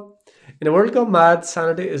 love. In a world gone mad,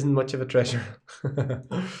 sanity isn't much of a treasure.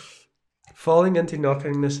 Falling into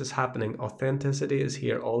nothingness is happening. Authenticity is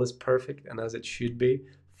here. All is perfect and as it should be.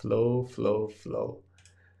 Flow, flow, flow.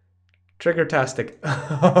 Trigger-tastic.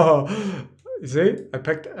 You see, I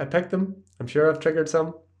picked them. I'm sure I've triggered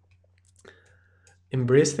some.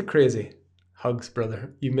 Embrace the crazy. Hugs,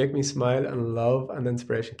 brother. You make me smile and love and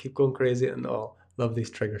inspiration. Keep going crazy and all. Love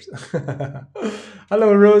these triggers.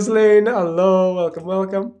 Hello, Rosaline. Hello. Welcome,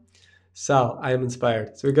 welcome. Sal, I am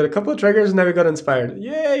inspired. So we got a couple of triggers and now we got inspired.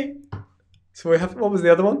 Yay! So we have, what was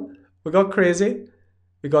the other one? We got crazy.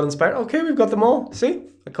 We got inspired. Okay, we've got them all. See?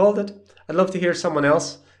 I called it. I'd love to hear someone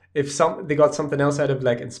else. If they got something else out of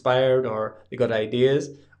like inspired, or they got ideas,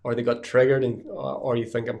 or they got triggered, or you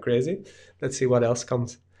think I'm crazy. Let's see what else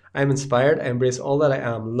comes. I am inspired. I embrace all that I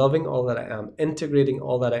am, loving all that I am, integrating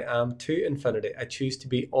all that I am to infinity. I choose to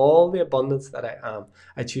be all the abundance that I am.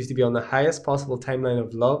 I choose to be on the highest possible timeline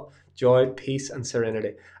of love, joy, peace, and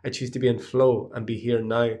serenity. I choose to be in flow and be here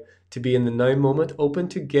now, to be in the now moment, open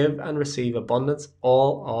to give and receive abundance,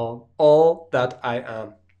 all that I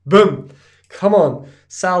am. Boom! Come on,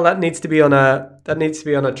 Sal. That needs to be on a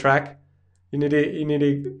track. You need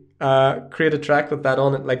to create a track with that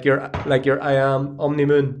on it, like your I am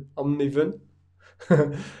Omnimoon.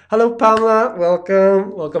 Hello, Pamela.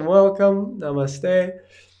 Welcome, welcome, welcome. Namaste.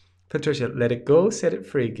 Patricia, let it go, set it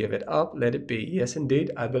free, give it up, let it be. Yes,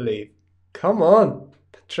 indeed, I believe. Come on,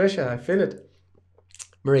 Patricia, I feel it.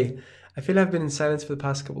 Marie, I feel I've been in silence for the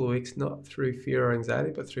past couple of weeks, not through fear or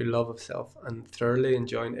anxiety, but through love of self and thoroughly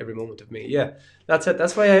enjoying every moment of me. Yeah, that's it.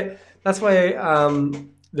 That's why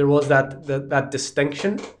there was that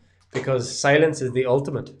distinction, because silence is the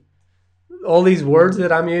ultimate. All these words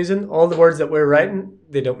that I'm using, all the words that we're writing,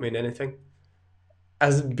 they don't mean anything.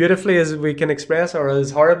 As beautifully as we can express, or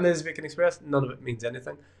as horribly as we can express, none of it means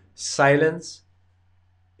anything. Silence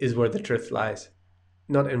is where the truth lies,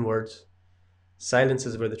 not in words. Silence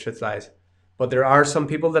is where the truth lies. But there are some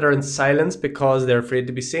people that are in silence because they're afraid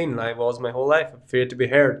to be seen. I was my whole life afraid to be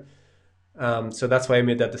heard. So that's why I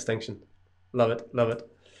made that distinction. Love it, love it.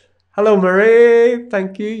 Hello, Marie.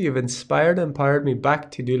 Thank you. You've inspired and empowered me back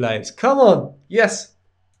to do lives. Come on. Yes.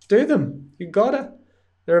 Do them. You gotta.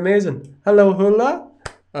 They're amazing. Hello, Hula.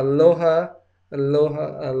 Aloha.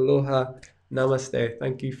 Aloha. Aloha. Namaste.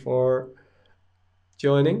 Thank you for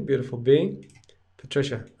joining. Beautiful being.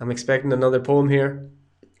 Patricia, I'm expecting another poem here.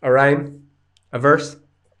 A rhyme. A verse.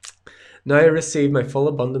 Now I receive my full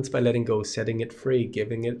abundance by letting go, setting it free,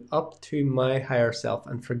 giving it up to my higher self,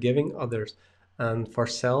 and forgiving others, and for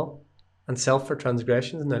self for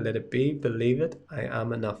transgressions. Now let it be, believe it, I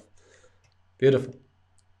am enough. Beautiful.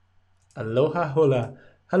 Aloha hula.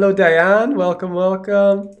 Hello, Diane. Welcome,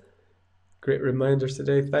 welcome. Great reminders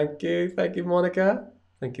today. Thank you. Thank you, Monica.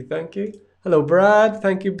 Thank you, thank you. Hello, Brad.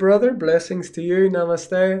 Thank you, brother. Blessings to you.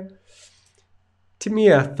 Namaste.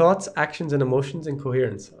 Timia, thoughts, actions, and emotions in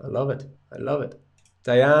coherence. I love it. I love it.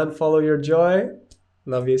 Diane, follow your joy.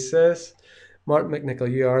 Love you, sis. Mark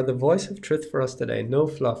McNichol, you are the voice of truth for us today. No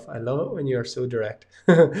fluff. I love it when you are so direct.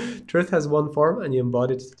 Truth has one form and you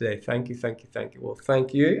embodied it today. Thank you, thank you, thank you. Well,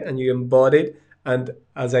 thank you. And you embodied. And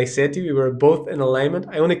as I said to you, we were both in alignment.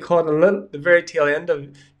 I only caught the very tail end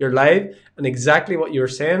of your live and exactly what you were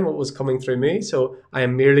saying, what was coming through me. So I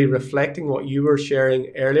am merely reflecting what you were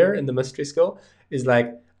sharing earlier in the mystery school. Is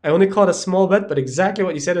like, I only caught a small bit, but exactly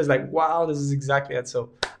what you said is like, wow, this is exactly it.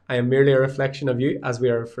 So I am merely a reflection of you as we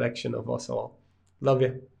are a reflection of us all. Love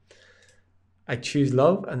you. I choose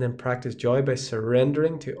love and then practice joy by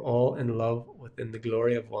surrendering to all in love within the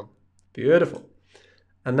glory of one. Beautiful.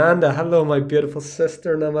 Ananda, hello, my beautiful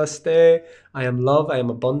sister. Namaste. I am love. I am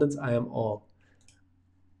abundance. I am all.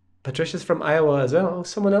 Patricia's from Iowa as well. Oh,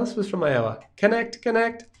 someone else was from Iowa. Connect,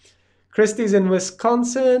 connect. Christy's in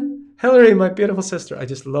Wisconsin. Hillary, my beautiful sister. I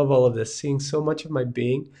just love all of this, seeing so much of my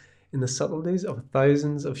being in the subtleties of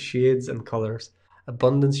thousands of shades and colors.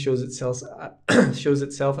 Abundance shows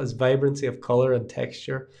itself as vibrancy of color and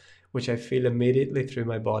texture, which I feel immediately through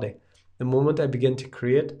my body. The moment I begin to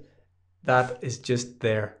create, that is just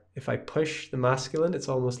there. If I push the masculine, it's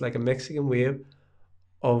almost like a Mexican wave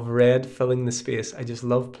of red filling the space. I just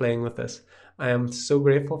love playing with this. I am so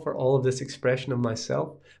grateful for all of this expression of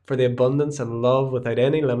myself, for the abundance and love without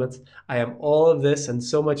any limits. I am all of this and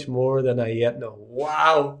so much more than I yet know.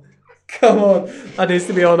 Wow! Come on. That needs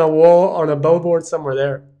to be on a wall, on a billboard somewhere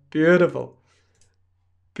there. Beautiful.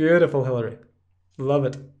 Beautiful, Hillary. Love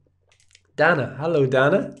it. Dana. Hello,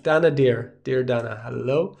 Dana. Dana, dear. Dear Dana.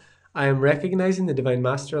 Hello. I am recognizing the Divine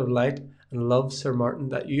Master of Light and love, Sir Martin,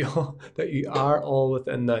 that you that you are all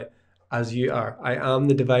within now, as you are. I am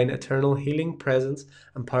the divine, eternal, healing presence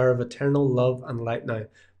and power of eternal love and light now.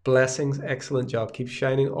 Blessings, excellent job. Keep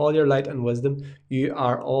shining all your light and wisdom. You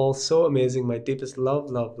are all so amazing. My deepest love,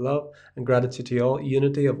 love, love, and gratitude to you all.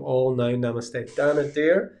 Unity of all now. Namaste. Dana,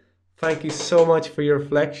 dear, thank you so much for your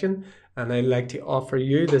reflection. And I'd like to offer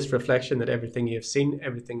you this reflection that everything you've seen,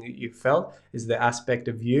 everything that you've felt is the aspect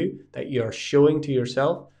of you that you're showing to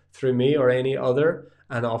yourself through me or any other,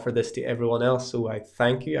 and offer this to everyone else. So I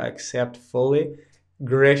thank you. I accept fully,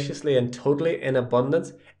 graciously, and totally in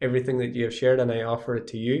abundance everything that you have shared, and I offer it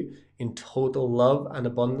to you in total love and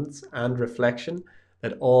abundance and reflection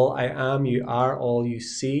that all I am, you are, all you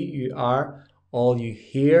see, you are, all you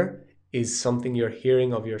hear is something you're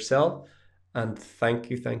hearing of yourself. And thank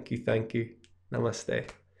you, thank you, thank you. Namaste.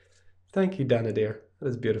 Thank you, Dana, dear. That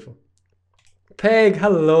is beautiful. Peg,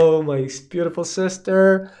 hello, my beautiful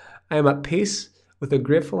sister. I am at peace with a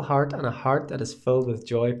grateful heart and a heart that is filled with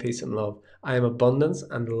joy, peace, and love. I am abundance,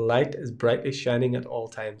 and the light is brightly shining at all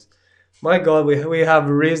times. My God, we have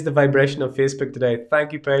raised the vibration of Facebook today.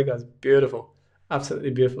 Thank you, Peg. That's beautiful.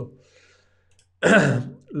 Absolutely beautiful.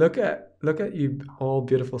 Look at you all,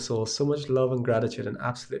 beautiful souls. So much love and gratitude and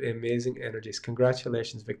absolutely amazing energies.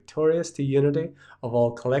 Congratulations. Victorious to unity of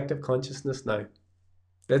all collective consciousness now.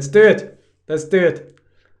 Let's do it. Let's do it.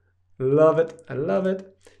 Love it. I love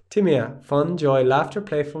it. Timia, fun, joy, laughter,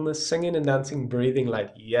 playfulness, singing and dancing, breathing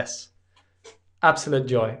light. Yes. Absolute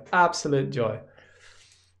joy. Absolute joy.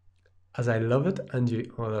 As I love it, and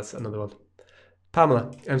you. Oh, that's another one.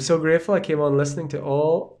 Pamela, I'm so grateful I came on listening to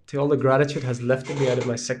all the gratitude has lifted me out of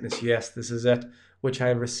my sickness. Yes, this is it, which I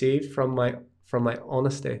have received from my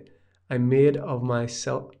honesty. The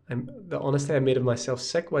honesty I made of myself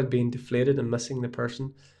sick while being deflated and missing the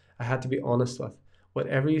person I had to be honest with.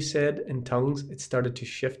 Whatever you said in tongues, it started to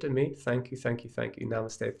shift in me. Thank you, thank you, thank you.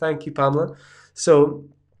 Namaste. Thank you, Pamela. So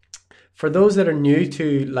for those that are new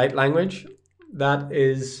to light language,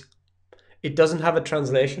 it doesn't have a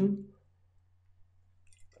translation.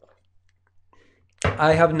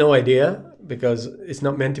 I have no idea because it's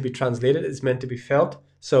not meant to be translated. It's meant to be felt.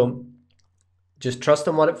 So just trust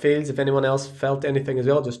on what it feels. If anyone else felt anything as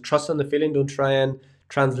well, just trust on the feeling. Don't try and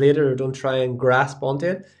translate it or don't try and grasp onto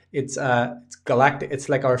it. It's galactic. It's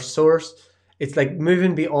like our source. It's like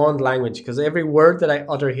moving beyond language, because every word that I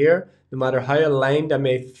utter here, no matter how aligned I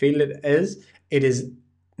may feel it is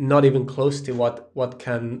not even close to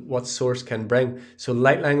what source can bring. So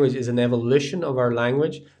light language is an evolution of our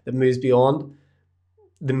language that moves beyond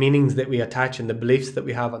the meanings that we attach and the beliefs that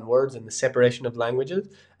we have on words and the separation of languages,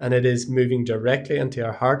 and it is moving directly into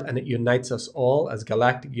our heart, and it unites us all as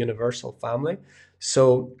galactic universal family.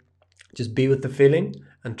 So just be with the feeling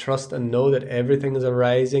and trust and know that everything is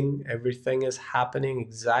arising, everything is happening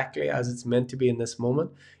exactly as it's meant to be in this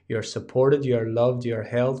moment. You're supported, you're loved, you're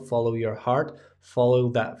held. Follow your heart,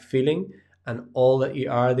 follow that feeling, and all that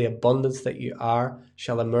you are, the abundance that you are,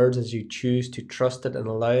 shall emerge as you choose to trust it and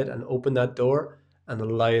allow it and open that door and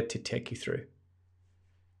allow it to take you through.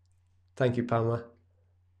 Thank you, Pamela.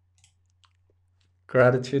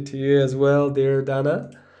 Gratitude to you as well, dear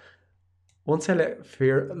Dana. Once I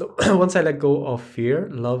let go of fear,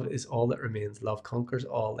 love is all that remains. Love conquers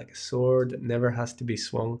all, like a sword that never has to be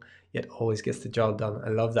swung, yet always gets the job done. I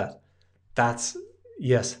love that.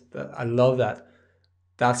 I love that.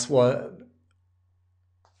 That's what,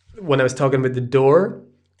 when I was talking about the door,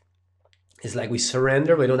 it's like we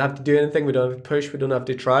surrender. We don't have to do anything. We don't have to push. We don't have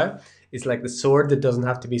to try. It's like the sword that doesn't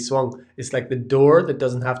have to be swung. It's like the door that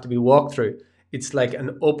doesn't have to be walked through. It's like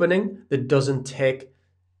an opening that doesn't take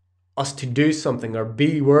us to do something or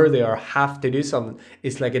be worthy or have to do something.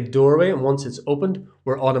 It's like a doorway, and once it's opened,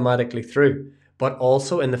 we're automatically through. But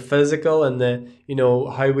also in the physical and the,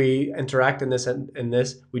 how we interact in this,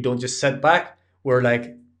 we don't just sit back. We're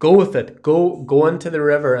like, go with it. Go into the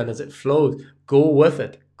river, and as it flows, go with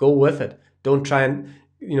it. Go with it. Don't try and,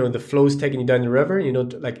 the flow's taking you down the river,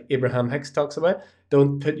 like Abraham Hicks talks about.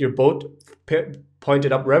 Don't put your boat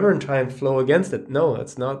pointed upriver and try and flow against it. No,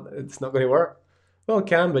 it's not going to work. Well, it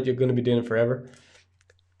can, but you're going to be doing it forever.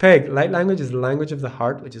 Peg, light language is the language of the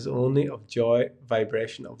heart, which is only of joy,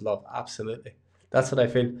 vibration, of love. Absolutely. That's what I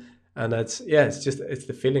feel. And it's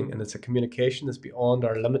the feeling, and it's a communication that's beyond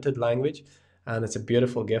our limited language, and it's a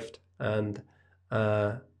beautiful gift. And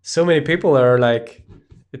so many people are like,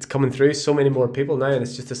 it's coming through, so many more people now, and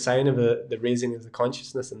it's just a sign of the raising of the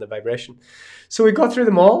consciousness and the vibration. So we got through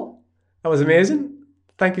them all. That was amazing.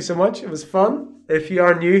 Thank you so much. It was fun. If you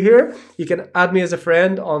are new here, you can add me as a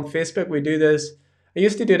friend on Facebook. We do this. I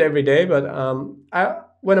used to do it every day, but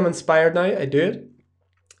when I'm inspired now, I do it.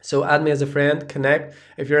 So add me as a friend, connect.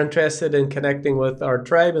 If you're interested in connecting with our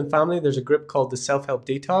tribe and family, there's a group called the Self Help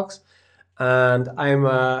Detox. And I'm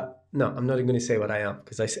no, I'm not even going to say what I am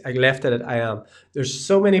because I left it at I am. There's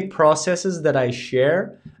so many processes that I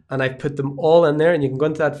share, and I put them all in there. And you can go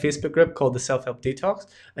into that Facebook group called the Self Help Detox,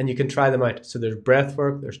 and you can try them out. So there's breath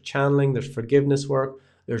work, there's channeling, there's forgiveness work,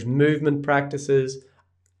 there's movement practices.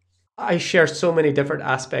 I share so many different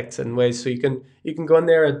aspects and ways, so you can go in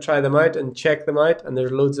there and try them out and check them out. And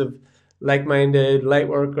there's loads of like-minded light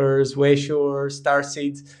workers, Waysure, star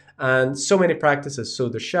seeds, and so many practices. So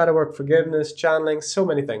there's shadow work, forgiveness, channeling, so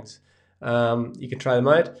many things. You can try them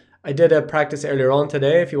out. I did a practice earlier on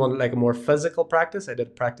today. If you want like a more physical practice, I did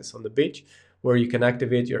a practice on the beach where you can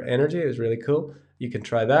activate your energy. It was really cool. You can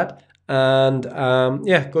try that. And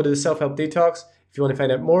yeah, go to the Self Help Detox. If you want to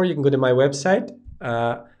find out more, you can go to my website.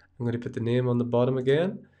 I'm going to put the name on the bottom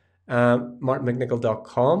again,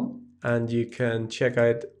 martinmcnichol.com, and you can check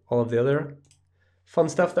out all of the other fun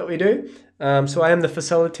stuff that we do. So I am the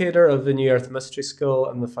facilitator of the New Earth Mystery School.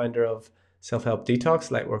 I'm the founder of Self-Help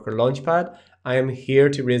Detox, Lightworker Launchpad. I am here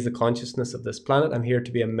to raise the consciousness of this planet. I'm here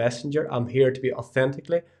to be a messenger. I'm here to be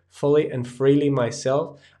authentically, fully and freely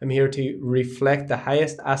myself. I'm here to reflect the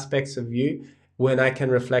highest aspects of you when I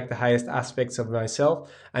can reflect the highest aspects of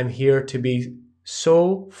myself. I'm here to be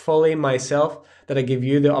so fully myself that I give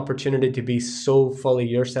you the opportunity to be so fully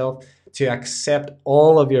yourself, to accept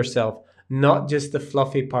all of yourself, not just the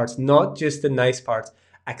fluffy parts, not just the nice parts.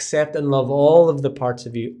 Accept and love all of the parts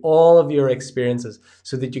of you, all of your experiences,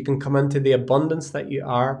 so that you can come into the abundance that you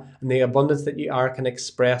are, and the abundance that you are can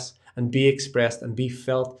express and be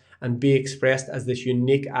felt and be expressed as this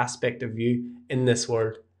unique aspect of you in this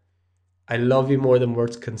world. I love you more than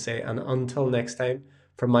words can say. And until next time,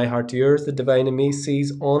 from my heart to yours, the divine in me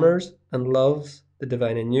sees, honors, and loves the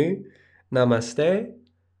divine in you. Namaste.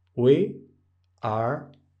 We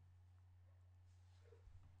are